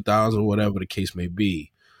versus 2000, whatever the case may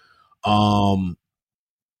be. I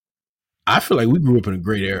feel like we grew up in a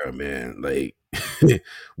great era, man. Like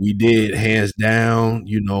we did, hands down,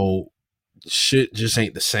 you know, shit just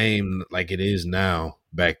ain't the same like it is now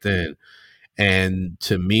back then. And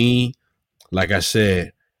to me, like I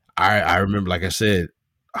said, I remember, like I said,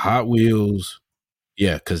 Hot Wheels,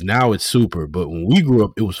 yeah, because now it's Super, but when we grew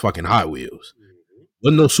up, it was fucking Hot Wheels.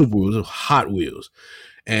 Wasn't no Super Wheels, it was Hot Wheels.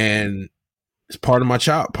 And it's part of our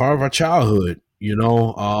childhood, you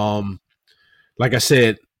know. Like I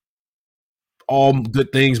said, all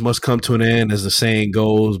good things must come to an end, as the saying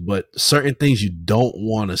goes, but certain things you don't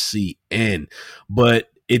want to see end.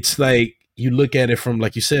 But it's like, you look at it from,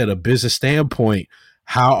 like you said, a business standpoint.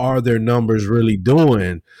 How are their numbers really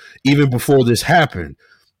doing even before this happened?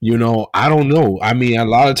 You know, I don't know. I mean, a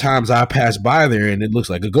lot of times I pass by there and it looks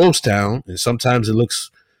like a ghost town, and sometimes it looks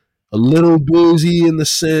a little busy in the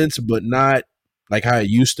sense, but not like how it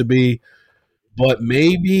used to be. But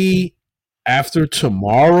maybe after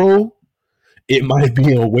tomorrow, it might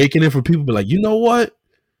be an awakening for people. But like, you know what?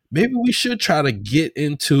 Maybe we should try to get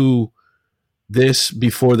into this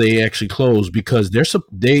before they actually close, because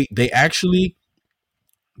they actually,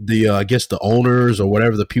 I guess the owners or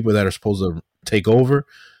whatever, the people that are supposed to take over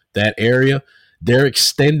that area, they're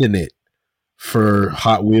extending it for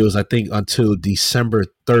Hot Wheels, I think, until December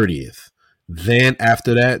 30th. Then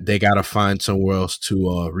after that, they got to find somewhere else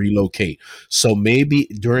to relocate. So maybe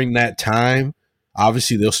during that time,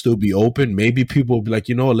 obviously they'll still be open. Maybe people will be like,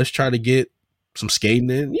 let's try to get some skating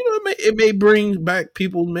in. It may bring back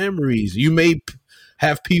people's memories. You may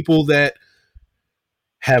have people that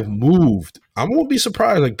have moved. I won't be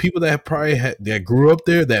surprised. Like people that have probably that grew up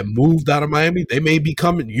there, that moved out of Miami, they may be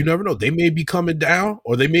coming. You never know. They may be coming down,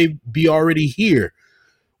 or they may be already here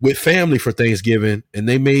with family for Thanksgiving, and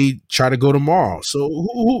they may try to go tomorrow. So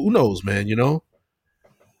who knows, man?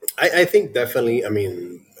 I think definitely. I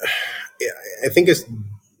mean, I think it's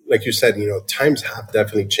like you said. Times have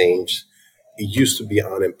definitely changed. It used to be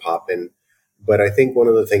on and popping, but I think one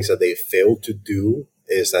of the things that they failed to do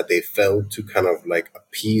is that they failed to kind of like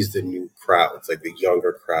appease the new crowds, like the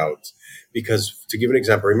younger crowds. Because to give an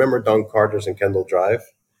example, remember Don Carter's and Kendall Drive?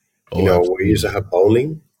 Where we used to have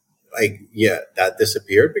bowling. That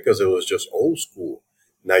disappeared because it was just old school.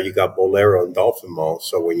 Now you got Bolero and Dolphin Mall.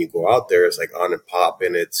 So when you go out there, it's like on and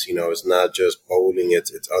popping. It's, it's not just bowling.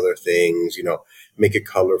 It's other things, make it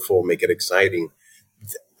colorful, make it exciting.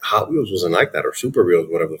 Hot Wheels wasn't like that, or Super Wheels,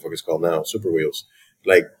 whatever the fuck it's called now, Super Wheels.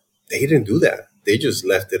 Like, they didn't do that. They just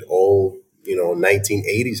left it all,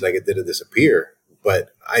 1980s, like it didn't disappear. But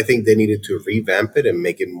I think they needed to revamp it and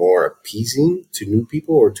make it more appeasing to new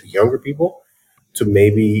people or to younger people to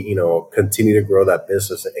maybe, continue to grow that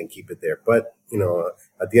business and keep it there. But,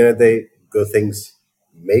 at the end of the day, good things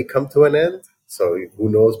may come to an end. So who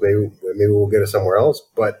knows, maybe we'll get it somewhere else.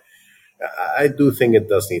 But I do think it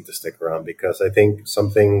does need to stick around because I think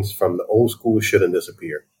some things from the old school shouldn't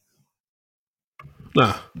disappear.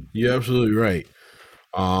 Nah, you're absolutely right.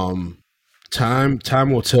 Time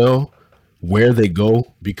will tell where they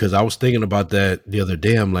go, because I was thinking about that the other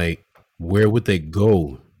day. I'm like, where would they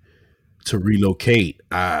go to relocate?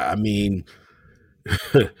 I mean,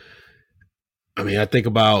 I think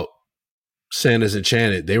about Santa's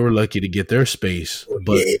Enchanted. They were lucky to get their space,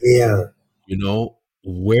 but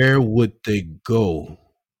where would they go?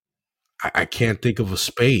 I can't think of a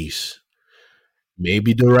space.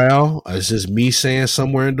 Maybe Doral. It's just me saying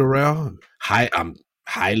somewhere in Doral. I'm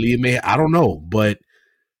highly amazed. I don't know, but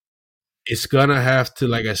it's gonna have to,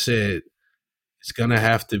 like I said, it's gonna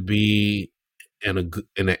have to be in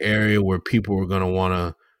an area where people are gonna want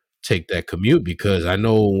to take that commute, because I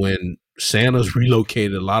know when Santa's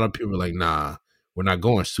relocated, a lot of people are like, nah, we're not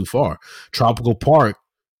going. It's too far. Tropical Park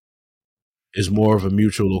is more of a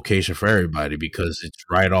mutual location for everybody because it's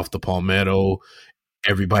right off the Palmetto.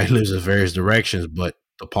 Everybody lives in various directions, but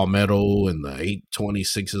the Palmetto and the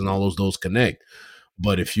 826s and all those connect.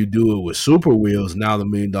 But if you do it with Super Wheels, now the $1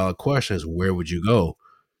 million question is, where would you go?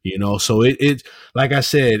 So it like I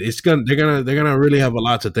said, they're gonna really have a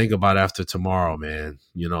lot to think about after tomorrow, man.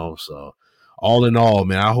 So all in all,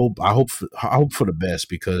 man, I hope for the best,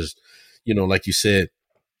 because like you said,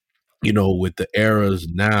 with the eras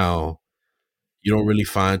now, you don't really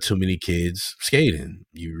find too many kids skating.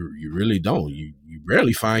 You really don't. You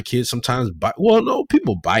rarely find kids. Sometimes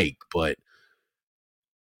people bike, but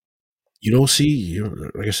you don't see,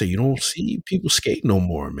 like I said, you don't see people skate no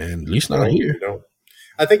more, man. At least not here.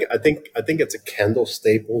 I think it's a Kendall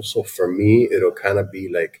staple. So for me, it'll kind of be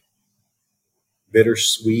like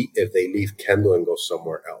bittersweet if they leave Kendall and go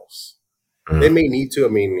somewhere else. They may need to. I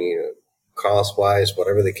mean, cost wise,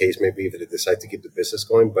 whatever the case may be, if they decide to keep the business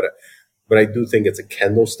going. But I do think it's a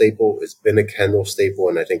Kendall staple. It's been a Kendall staple,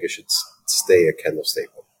 and I think it should stay a Kendall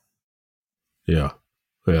staple. Yeah.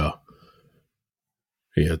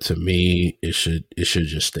 To me, it should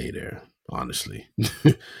just stay there. Honestly,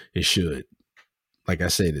 it should. Like I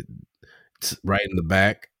said, it's right in the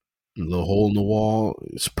back, a little hole in the wall.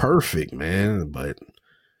 It's perfect, man. But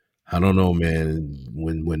I don't know, man.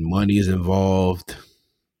 When money is involved,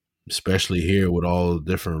 especially here with all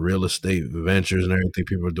the different real estate ventures and everything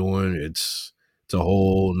people are doing, it's a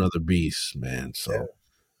whole nother beast, man. So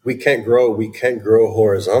we can't grow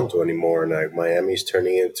horizontal anymore. Like Miami's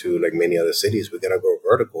turning into like many other cities. We gotta go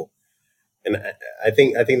vertical. And I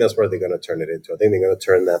think that's where they're going to turn it into. I think they're going to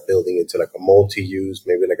turn that building into like a multi-use,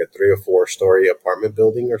 maybe like a 3 or 4 story apartment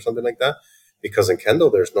building or something like that. Because in Kendall,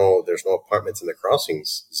 there's no apartments in the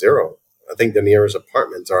crossings, 0. I think the nearest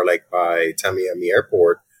apartments are like by Tamiami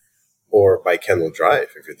Airport or by Kendall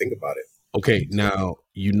Drive, if you think about it. Okay, now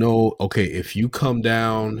if you come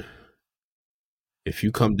down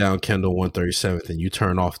Kendall 137th and you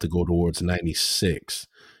turn off to go towards 96.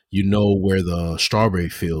 Where the strawberry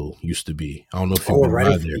field used to be. I don't know if you've been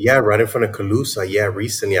right there. Yeah, right in front of Calusa. Yeah,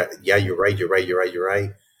 recently. Yeah, you're right.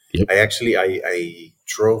 Yep. I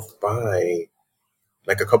drove by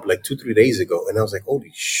like 2-3 days ago, and I was like,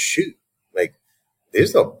 holy shoot! Like,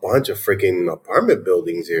 there's a bunch of freaking apartment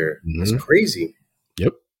buildings here. It's crazy.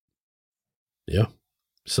 Yep. Yeah.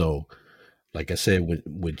 So, like I said,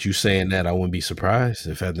 with you saying that, I wouldn't be surprised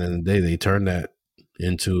if at the end of the day they turn that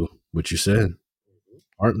into what you said,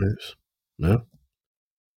 apartments. Yeah.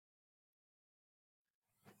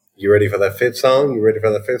 You ready for that fifth song?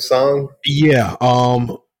 Yeah.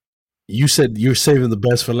 You said you're saving the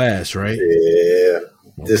best for last, right? Yeah.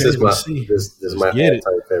 This Okay, is my let's see. this is my Let's get it.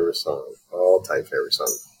 all-time favorite song. All-time favorite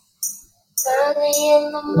song. Early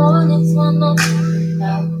in the mornings when I'm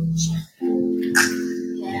about you.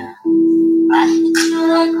 Yeah. I hit you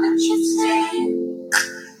like what you say.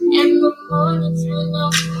 In the mornings when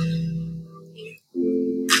I'm you.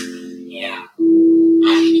 Yeah. I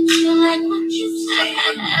hit you like what you say.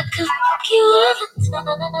 I could fuck you all the time. I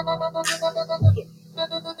could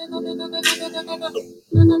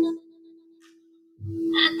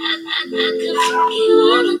fuck you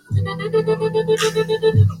all the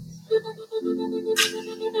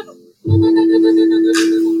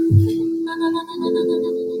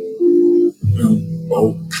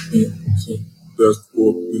That's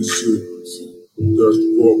what we should. That's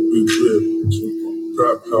what we did.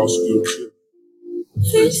 Trap house still shit.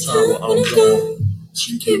 FaceTime when I'm gone.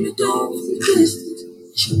 She keep me down from the distance.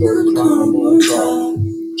 She let her climb on top.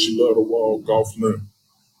 She let her walk off me.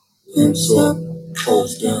 Legs up,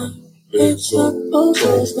 toes down. Legs up,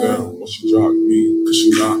 toes down. When she dropped me, cause she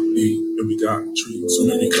knocked me. And we got treats, so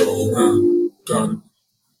many go around. Got it.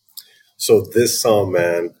 So this song,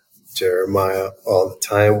 man, Jeremiah all the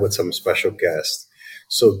time with some special guests.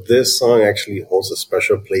 So this song actually holds a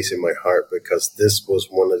special place in my heart because this was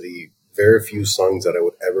one of the very few songs that I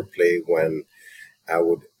would ever play when I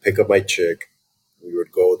would pick up my chick. We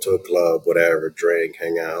would go to a club, whatever, drink,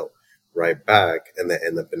 hang out, right back, and then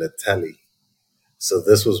end up in a telly. So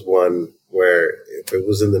this was one where if it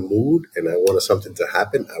was in the mood and I wanted something to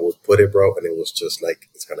happen, I would put it, bro, and it was just like,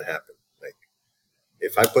 it's going to happen. Like,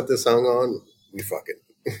 if I put this song on, we fucking,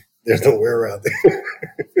 there's no way around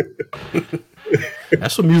it.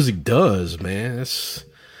 That's what music does, man. That's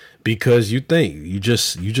because you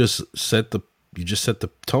just set the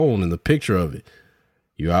tone and the picture of it.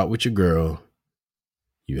 You're out with your girl,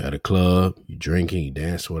 you at a club, you drinking, you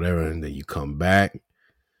dance, whatever, and then you come back,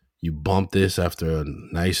 you bump this after a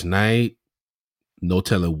nice night. No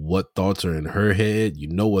telling what thoughts are in her head. You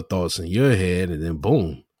know what thoughts in your head, and then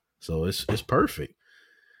boom. So it's perfect.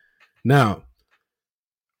 Now,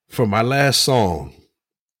 for my last song,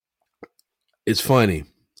 it's funny.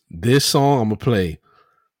 This song I'm gonna play.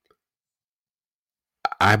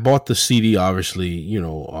 I bought the CD, obviously,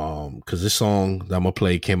 because this song that I'm gonna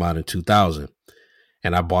play came out in 2000,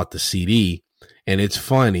 and I bought the CD. And it's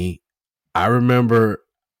funny. I remember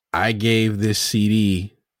I gave this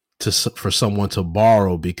CD for someone to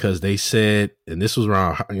borrow because they said, and this was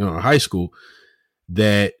around high school,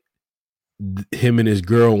 that him and his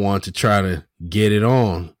girl wanted to try to get it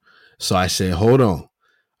on. So I said, hold on.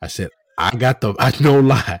 I said, I got the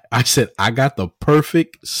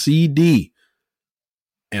perfect CD.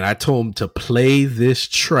 And I told him to play this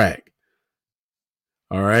track.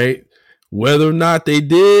 All right. Whether or not they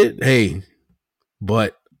did, hey,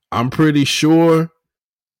 but I'm pretty sure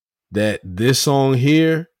that this song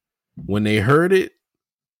here, when they heard it,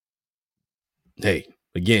 hey,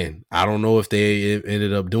 again, I don't know if they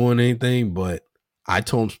ended up doing anything, but I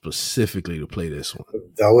told them specifically to play this one.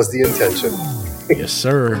 That was the intention. Yes,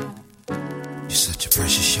 sir. You're such a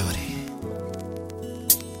precious shorty.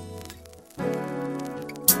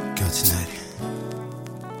 Girl, tonight,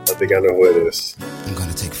 I think I know who it is. I'm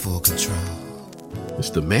gonna take full control. It's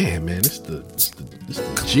the man. It's the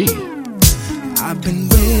G. I've been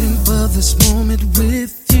waiting for this moment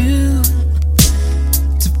with you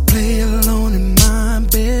to play alone in my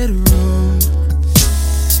bedroom.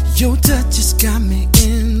 Your touch has got me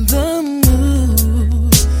in the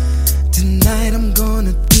mood. Tonight I'm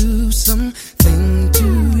gonna do something to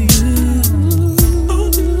you.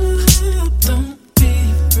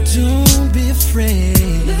 Don't be afraid.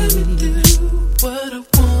 Let me do what I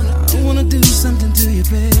wanna do something to you,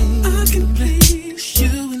 babe. I can please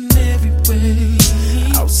you in every way.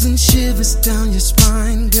 House and shivers down your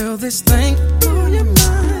spine, girl. This thing on your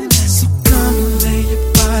mind. So come and lay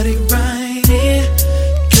your body right here,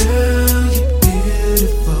 girl. You're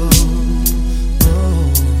beautiful.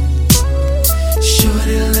 Oh,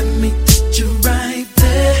 shorty, let me touch you right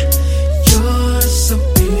there. You're so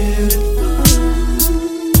beautiful.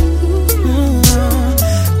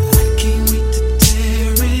 I can't wait to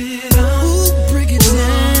tear it up. Break it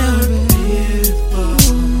down, beautiful.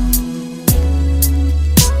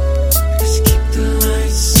 Let's keep the lights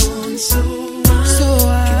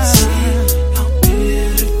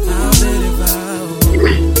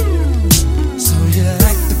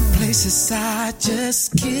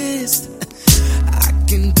list. I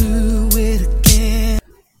can do it again.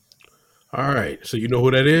 All right. So you know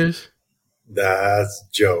who that is? That's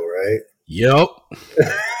Joe, right? Yep.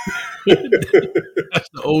 That's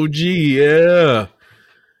the OG. Yeah.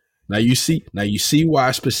 Now you see why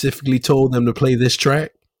I specifically told them to play this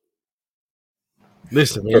track.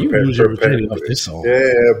 Listen, man, you lose your virginity off this song.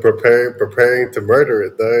 Yeah, preparing to murder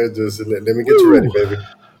it. Though. Just let me get you ready, Woo! baby.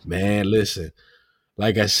 Man, listen.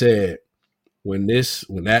 Like I said, when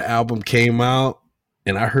that album came out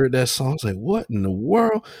and I heard that song, I was like, what in the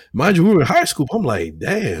world? Mind you, we were in high school. I'm like,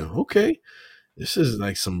 damn, okay. This is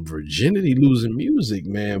like some virginity losing music,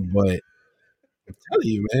 man. But I'm telling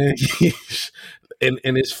you, man.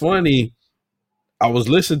 and it's funny. I was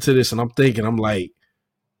listening to this and I'm thinking, I'm like,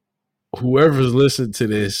 whoever's listened to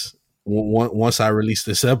this once I release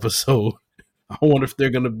this episode, I wonder if they're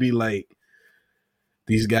gonna be like,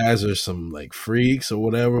 these guys are some like freaks or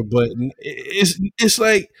whatever. But it's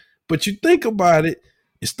like, but you think about it,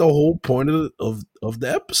 it's the whole point of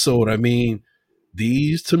the episode. I mean,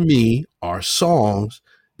 these to me are songs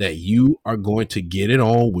that you are going to get it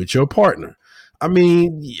on with your partner. I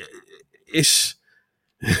mean, it's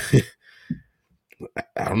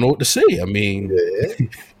I don't know what to say. I mean, Yeah.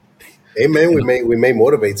 Hey man, we may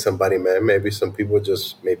motivate somebody, man. Maybe some people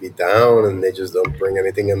just may be down and they just don't bring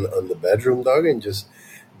anything in on the bedroom, dog, and just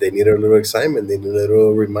they need a little excitement. They need a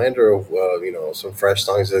little reminder of some fresh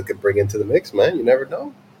songs that they could bring into the mix, man. You never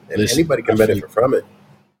know, and listen, anybody can benefit from it.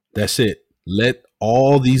 that's it. Let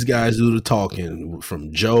all these guys do the talking,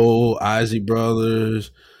 from Joe, Ozzy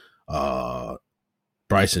Brothers, uh,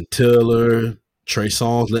 Bryson Tiller, Trey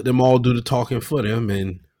Songz. Let them all do the talking for them,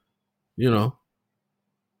 and you know.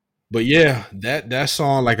 But yeah, that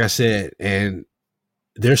song, like I said, and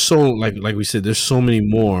there's so like we said, there's so many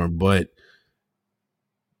more, but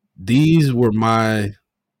these were my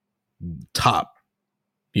top.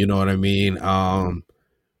 You know what I mean?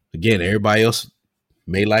 Again, everybody else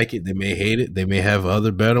may like it, they may hate it, they may have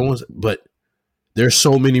other better ones, but there's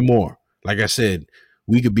so many more. Like I said,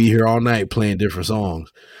 we could be here all night playing different songs,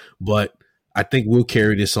 but I think we'll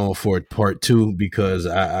carry this on for part two because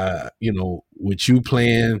with you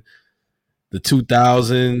playing the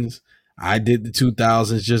 2000s, I did the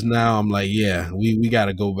 2000s just now. I'm like, yeah, we got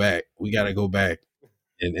to go back. We got to go back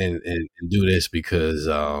and do this because,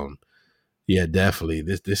 yeah, definitely.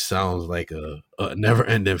 This sounds like a never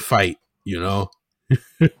ending fight, you know?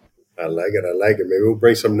 I like it. I like it. Maybe we'll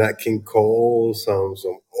bring some Nat King Cole, some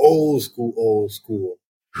old school.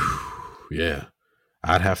 Yeah.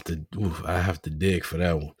 I'd have to dig for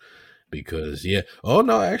that one because yeah. Oh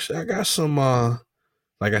no, actually I got some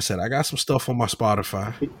like I said, I got some stuff on my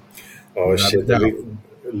Spotify. Oh Without a shit! doubt.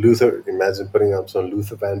 Luther. Imagine putting up some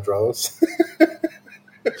Luther Vandross.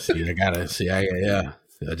 See, yeah.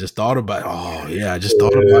 I just thought about. Oh, yeah, I just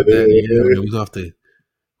thought about that. Yeah, man,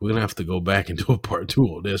 we're gonna have to go back and do a part two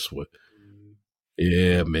on this one.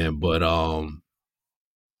 Yeah, man. But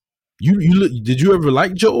did you ever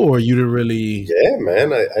like Joe, or you didn't really? Yeah,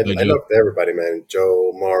 man. I loved everybody, man.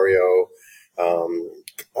 Joe, Mario,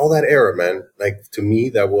 all that era, man. Like to me,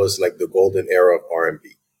 that was like the golden era of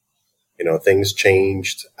R&B. Things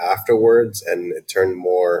changed afterwards, and it turned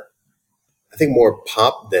more. I think more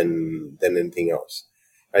pop than anything else.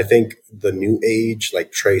 I think the new age,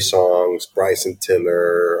 like Trey Songz, Bryson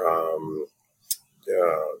Tiller, what do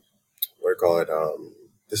you call it?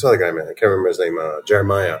 This other guy, man, I can't remember his name,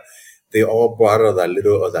 Jeremiah. They all brought out that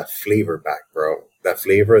little of that flavor back, bro. That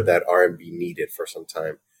flavor that R&B needed for some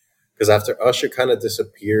time. Because after Usher kind of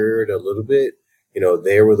disappeared a little bit,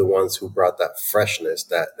 they were the ones who brought that freshness,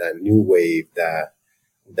 that new wave, that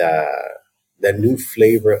new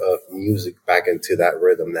flavor of music back into that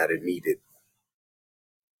rhythm that it needed.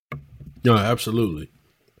 No, absolutely.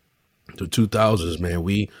 The 2000s, man.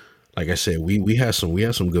 Like I said, we had some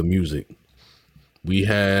good music. We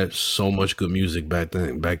had so much good music back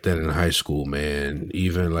then in high school, man.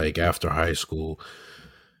 Even like after high school,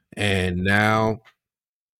 and now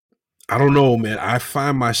I don't know, man. I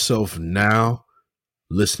find myself now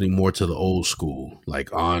listening more to the old school.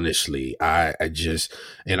 Like honestly, I just,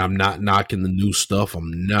 and I'm not knocking the new stuff.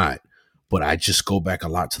 I'm not, but I just go back a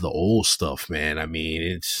lot to the old stuff, man. I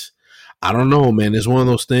mean, I don't know, man. It's one of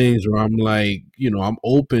those things where I'm like, I'm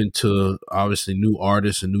open to obviously new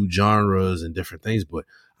artists and new genres and different things, but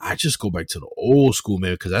I just go back to the old school,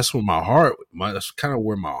 man, because that's where that's kind of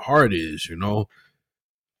where my heart is,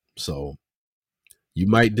 So you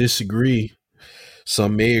might disagree,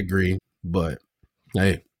 some may agree, but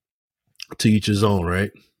hey, to each his own,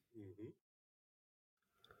 right?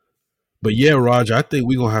 But yeah, Roger, I think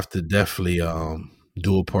we're gonna have to definitely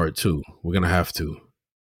do a part two. We're gonna have to.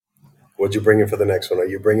 What you bringing for the next one? Are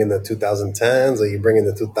you bringing the 2010s? Are you bringing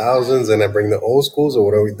the 2000s? And I bring the old schools, or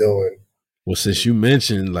what are we doing? Well, since you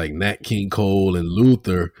mentioned like Nat King Cole and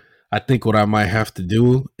Luther, I think what I might have to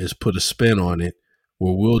do is put a spin on it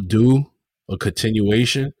where we'll do a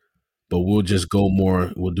continuation, but we'll just go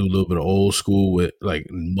more. We'll do a little bit of old school with like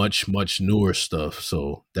much newer stuff.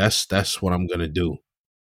 So that's what I'm gonna do.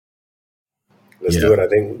 Let's do it. I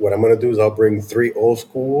think what I'm gonna do is I'll bring 3 old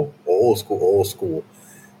school,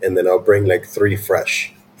 and then I'll bring like 3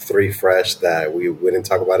 fresh that we didn't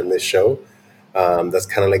talk about in this show. That's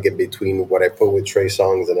kind of like in between what I put with Trey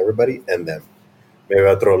Songs and everybody, and then maybe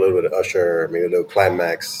I'll throw a little bit of Usher, maybe a little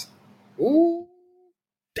Climax. Ooh,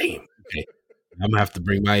 damn. Okay. I'm gonna have to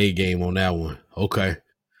bring my A game on that one. Okay.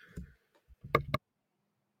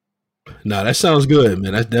 No, that sounds good,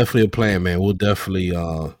 man. That's definitely a plan, man. We'll definitely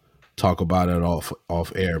talk about it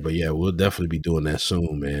off air, but yeah, we'll definitely be doing that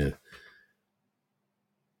soon, man.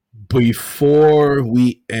 Before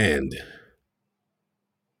we end,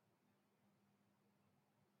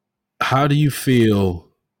 how do you feel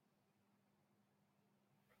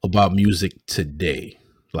about music today?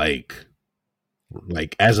 Like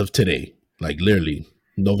as of today, like literally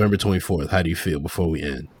November 24th. How do you feel before we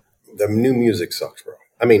end? The new music sucks, bro.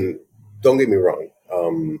 I mean, don't get me wrong.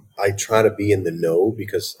 I try to be in the know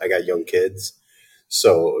because I got young kids.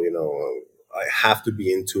 So, I have to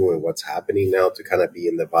be in tune with what's happening now to kind of be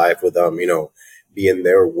in the vibe with them, be in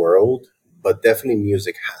their world. But definitely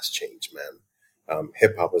music has changed, man.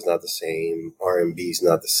 Hip hop is not the same. R&B is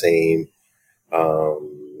not the same.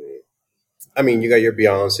 I mean, you got your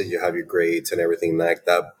Beyonce, you have your greats and everything like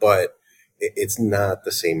that, but it's not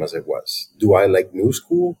the same as it was. Do I like new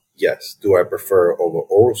school? Yes. Do I prefer over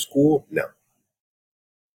old school? No.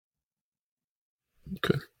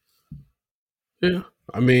 Okay. Yeah.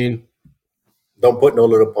 I mean, don't put no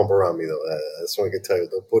little pump around me, though. That's what I can tell you.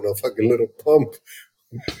 Don't put no fucking little pump.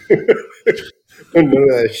 None of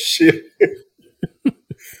that shit.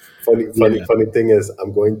 Funny thing is,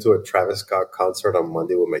 I'm going to a Travis Scott concert on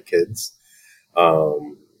Monday with my kids.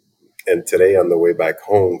 And today on the way back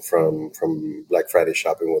home from Black Friday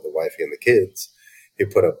shopping with the wifey and the kids, he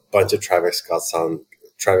put a bunch of Travis Scott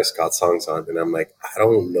songs on, and I'm like, I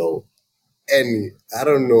don't know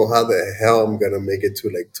how the hell I'm gonna make it to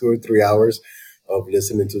like 2 or 3 hours of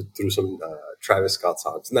listening through some Travis Scott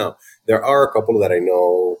songs. Now there are a couple that I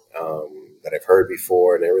know that I've heard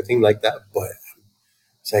before and everything like that, but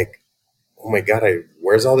it's like, oh my god,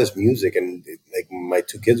 where's all this music? And like my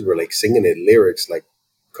 2 kids were like singing it lyrics like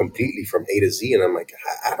completely from A to Z, and I'm like,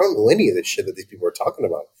 I don't know any of this shit that these people are talking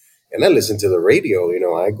about. And I listen to the radio.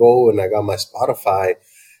 I go and I got my Spotify.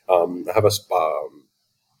 I have a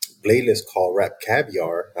playlist called Rap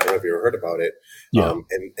Caviar. I don't know if you ever heard about it. Yeah.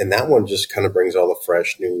 And that one just kind of brings all the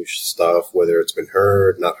fresh new stuff, whether it's been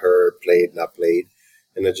heard, not heard, played, not played.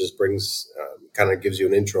 And it just brings, kind of gives you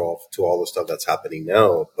an intro to all the stuff that's happening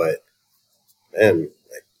now. But man,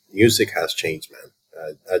 like, music has changed, man.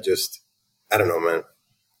 I don't know, man.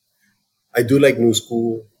 I do like new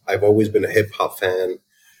school. I've always been a hip hop fan.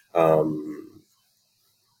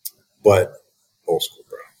 But old school,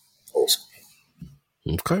 bro. Old school.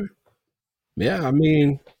 Okay. Yeah, I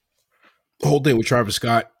mean, the whole thing with Travis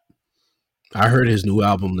Scott, I heard his new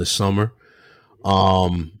album this summer.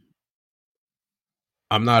 I'm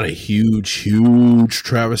not a huge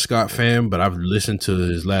Travis Scott fan, but I've listened to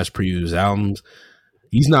his last previous albums.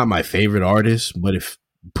 He's not my favorite artist, but if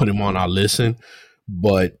put him on, I'll listen.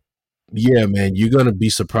 But yeah, man, you're gonna be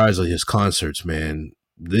surprised at his concerts, man.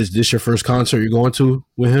 This your first concert you're going to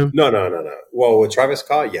with him? No. Well, with Travis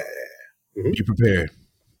Scott, yeah. Mm-hmm. Be prepared.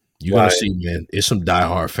 You're gonna see, man. It's some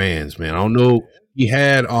diehard fans, man. I don't know. He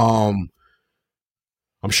had I'm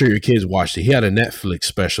sure your kids watched it. He had a Netflix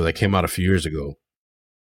special that came out a few years ago.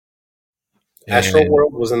 Astro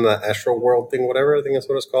World, wasn't that Astro World thing, whatever? I think that's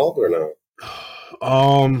what it's called, or no?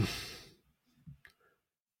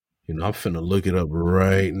 I'm finna look it up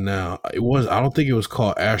right now. I don't think it was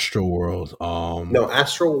called Astro World. No,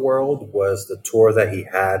 Astro World was the tour that he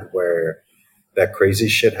had where that crazy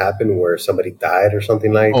shit happened, where somebody died or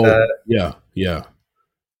something like that. Yeah.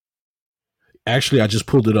 Actually, I just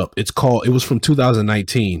pulled it up. It was from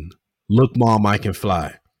 2019. Look, Mom, I Can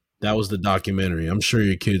Fly. That was the documentary. I'm sure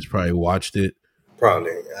your kids probably watched it.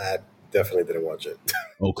 Probably. I definitely didn't watch it.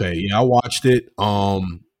 Okay, yeah, I watched it.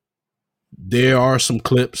 There are some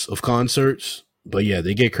clips of concerts, but yeah,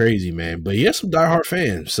 they get crazy, man. But he has some diehard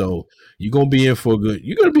fans, so you're gonna be in for a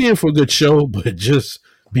good show. But just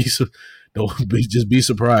be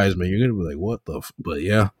surprised, man. You're gonna be like, what the? But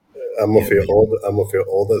yeah, I'm gonna feel old. I'm gonna feel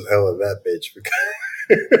old as hell in that bitch.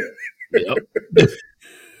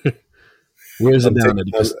 Yep. Where's it down?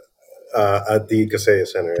 At the Casella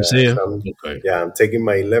Center. Casella? Okay. Yeah, I'm taking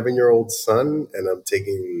my 11-year-old son, and I'm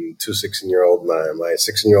taking two 16-year-old, my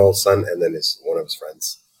 16-year-old son, and then one of his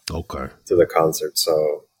friends. Okay. To the concert.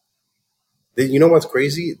 So, you know what's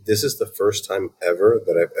crazy? This is the first time ever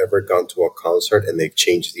that I've ever gone to a concert, and they've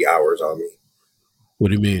changed the hours on me. What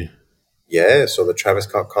do you mean? Yeah, so the Travis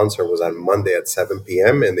Scott concert was on Monday at 7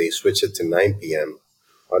 p.m., and they switched it to 9 p.m.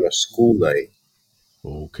 on a school night.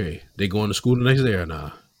 Okay. They going to school the next day or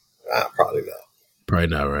not? Probably not. Probably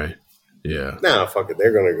not, right? Yeah. Nah, fuck it.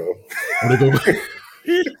 They're going to go.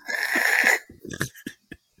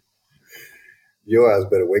 Your ass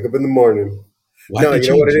better wake up in the morning. No, you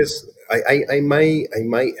know what it is? I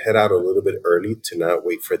might head out a little bit early to not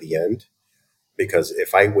wait for the end. Because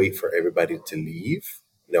if I wait for everybody to leave,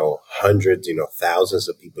 hundreds, thousands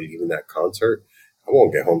of people leaving that concert, I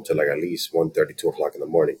won't get home till like at least 1:30, 2 o'clock in the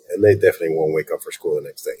morning. And they definitely won't wake up for school the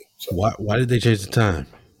next day. So why did they change the time?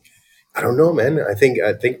 I don't know, man. I think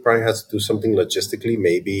probably has to do something logistically,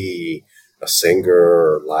 maybe a singer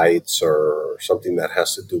or lights or something that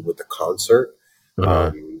has to do with the concert.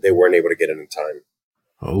 They weren't able to get it in time.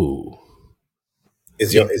 Oh.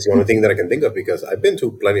 Is the only thing that I can think of, because I've been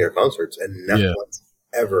to plenty of concerts and not once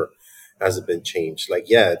ever has it been changed. Like,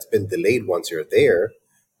 yeah, it's been delayed once you're there,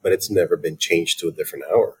 but it's never been changed to a different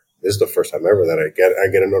hour. This is the first time ever that I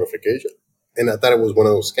get a notification. And I thought it was one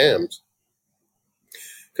of those scams.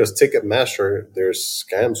 Because Ticketmaster, there's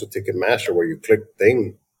scams with Ticketmaster where you click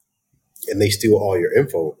thing and they steal all your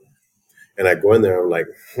info. And I go in there, I'm like,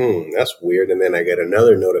 that's weird. And then I get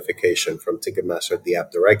another notification from Ticketmaster, the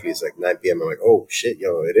app directly. It's like 9 p.m. I'm like, oh, shit,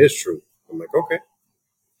 it is true. I'm like, okay.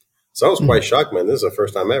 So I was quite shocked, man. This is the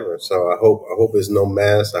first time ever. So I hope there's no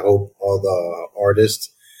mess. I hope all the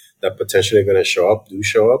artists that potentially are going to show up do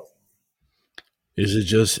show up. Is it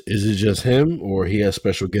just him, or he has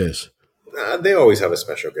special guests? They always have a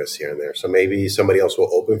special guest here and there. So maybe somebody else will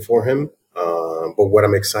open for him. But what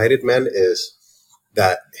I'm excited, man, is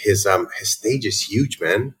that his stage is huge,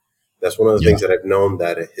 man. That's one of the things that I've known,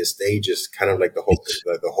 that his stage is kind of like the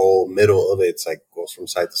whole middle of it. It's like goes from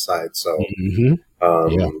side to side. So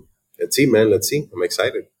let's see, man. Let's see. I'm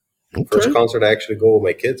excited. Okay. First concert I actually go with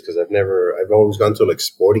my kids, because I've always gone to like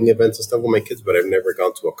sporting events and stuff with my kids, but I've never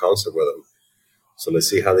gone to a concert with them. So let's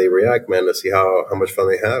see how they react, man. Let's see how much fun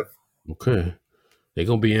they have. Okay. They're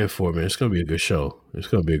going to be in for it, man. It's going to be a good show.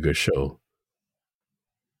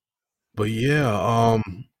 But yeah,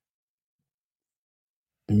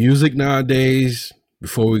 music nowadays,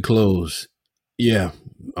 before we close,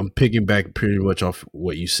 I'm picking back pretty much off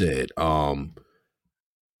what you said. A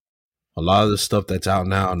lot of the stuff that's out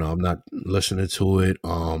now, no, I'm not listening to it.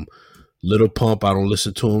 Little Pump, I don't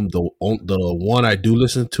listen to him. The one I do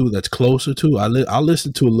listen to that's closer to, I'll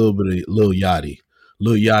listen to a little bit of Lil Yachty.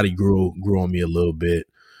 Lil Yachty grew on me a little bit.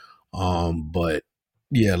 But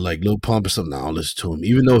yeah, like Lil Pump or something, I don't listen to him.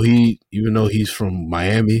 Even though he's from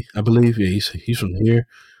Miami, I believe. Yeah, he's from here.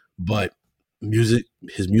 But his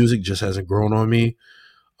music just hasn't grown on me.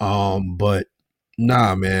 But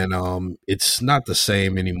nah, man, it's not the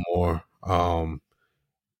same anymore. Like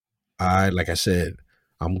I said,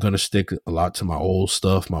 I'm gonna stick a lot to my old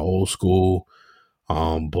stuff, my old school.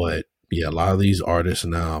 But yeah, a lot of these artists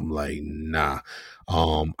now, I'm like, nah.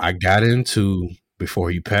 I got into, before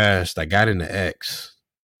he passed, I got into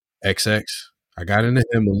XX. I got into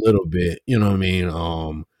him a little bit, you know what I mean?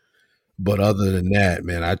 But other than that,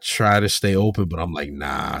 man, I try to stay open, but I'm like,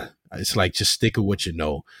 nah. It's like, just stick with what you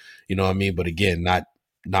know what I mean? But again, not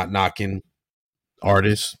knocking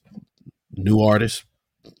artists, new artists,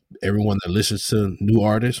 everyone that listens to new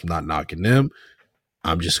artists, I'm not knocking them.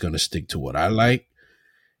 I'm just going to stick to what I like,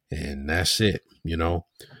 and that's it,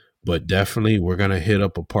 But definitely, we're going to hit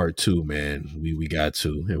up a part 2, man. We got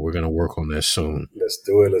to, and we're going to work on that soon. Let's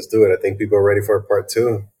do it. I think people are ready for a part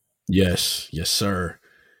 2. Yes, sir.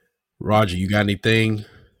 Roger, you got anything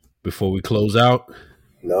before we close out?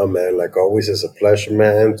 No, man. Like always, it's a pleasure,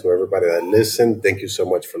 man. To everybody that listened, thank you so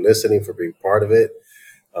much for listening, for being part of it.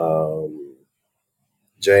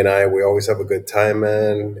 Jay and I, we always have a good time,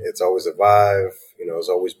 man. It's always a vibe. It's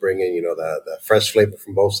always bringing, that fresh flavor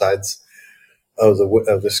from both sides of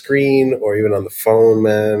the screen, or even on the phone,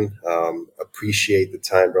 man. Appreciate the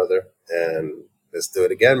time, brother. And let's do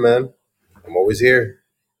it again, man. I'm always here.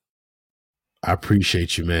 I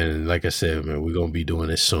appreciate you, man. And like I said, man, we're going to be doing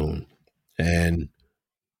this soon. And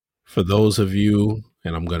for those of you,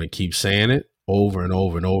 and I'm going to keep saying it over and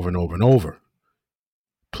over and over and over and over,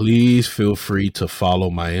 please feel free to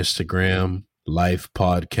follow my Instagram,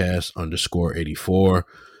 lifepodcast_84.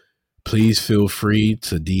 Please feel free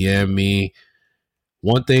to DM me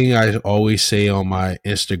One thing I always say on my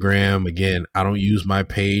Instagram, again, I don't use my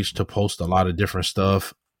page to post a lot of different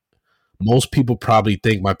stuff. Most people probably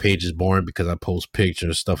think my page is boring because I post pictures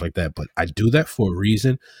and stuff like that, but I do that for a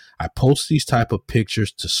reason. I post these type of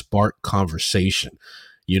pictures to spark conversation.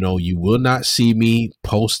 You know, you will not see me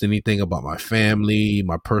post anything about my family,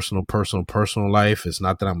 my personal life. It's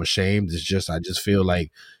not that I'm ashamed. It's just, I just feel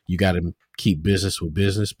like you got to keep business with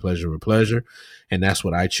business, pleasure with pleasure. And that's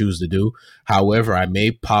what I choose to do. However, I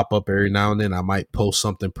may pop up every now and then. I might post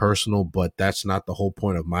something personal, but that's not the whole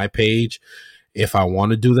point of my page. If I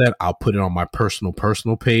want to do that, I'll put it on my personal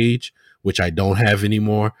page, which I don't have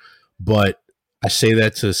anymore. But I say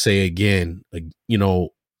that to say again, you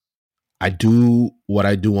know, I do what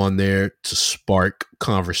I do on there to spark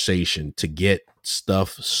conversation, to get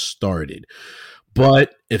stuff started.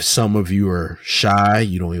 But if some of you are shy,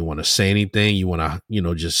 you don't even want to say anything, you want to, you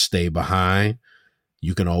know, just stay behind,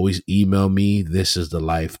 you can always email me. This is the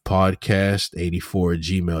life podcast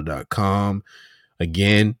 84@gmail.com.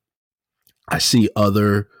 Again, I see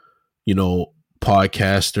other, you know,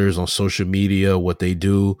 podcasters on social media, what they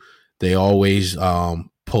do, they always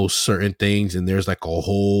post certain things and there's like a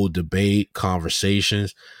whole debate,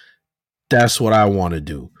 conversations. That's what I want to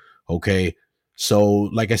do. Okay. So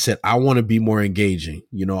like I said, I want to be more engaging.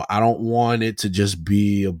 You know, I don't want it to just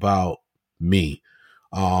be about me.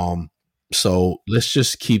 So let's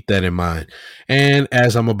just keep that in mind. And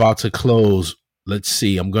as I'm about to close, let's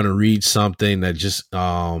see, I'm going to read something that just,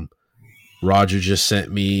 Roger just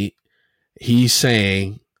sent me. He's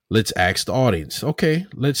saying, let's ask the audience. Okay,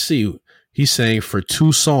 let's see. He's saying for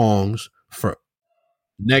 2 songs for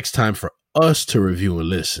next time for us to review and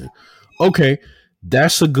listen. Okay,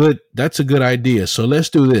 that's a good idea. So let's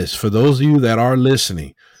do this. For those of you that are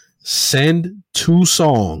listening, send 2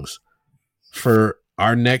 songs for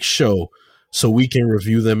our next show so we can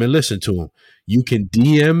review them and listen to them. You can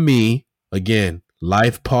DM me again,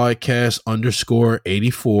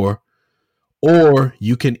 lifepodcast_84. Or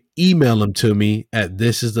you can email them to me at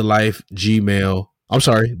this is the life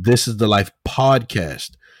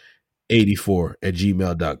podcast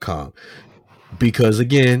 84@gmail.com. Because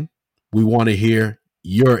again, we want to hear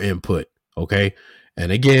your input. Okay.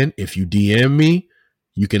 And again, if you DM me,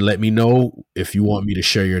 you can let me know if you want me to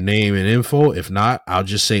share your name and info. If not, I'll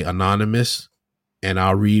just say anonymous and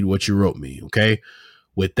I'll read what you wrote me. Okay.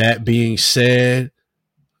 With that being said,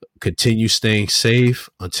 continue staying safe.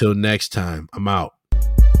 Until next time, I'm out.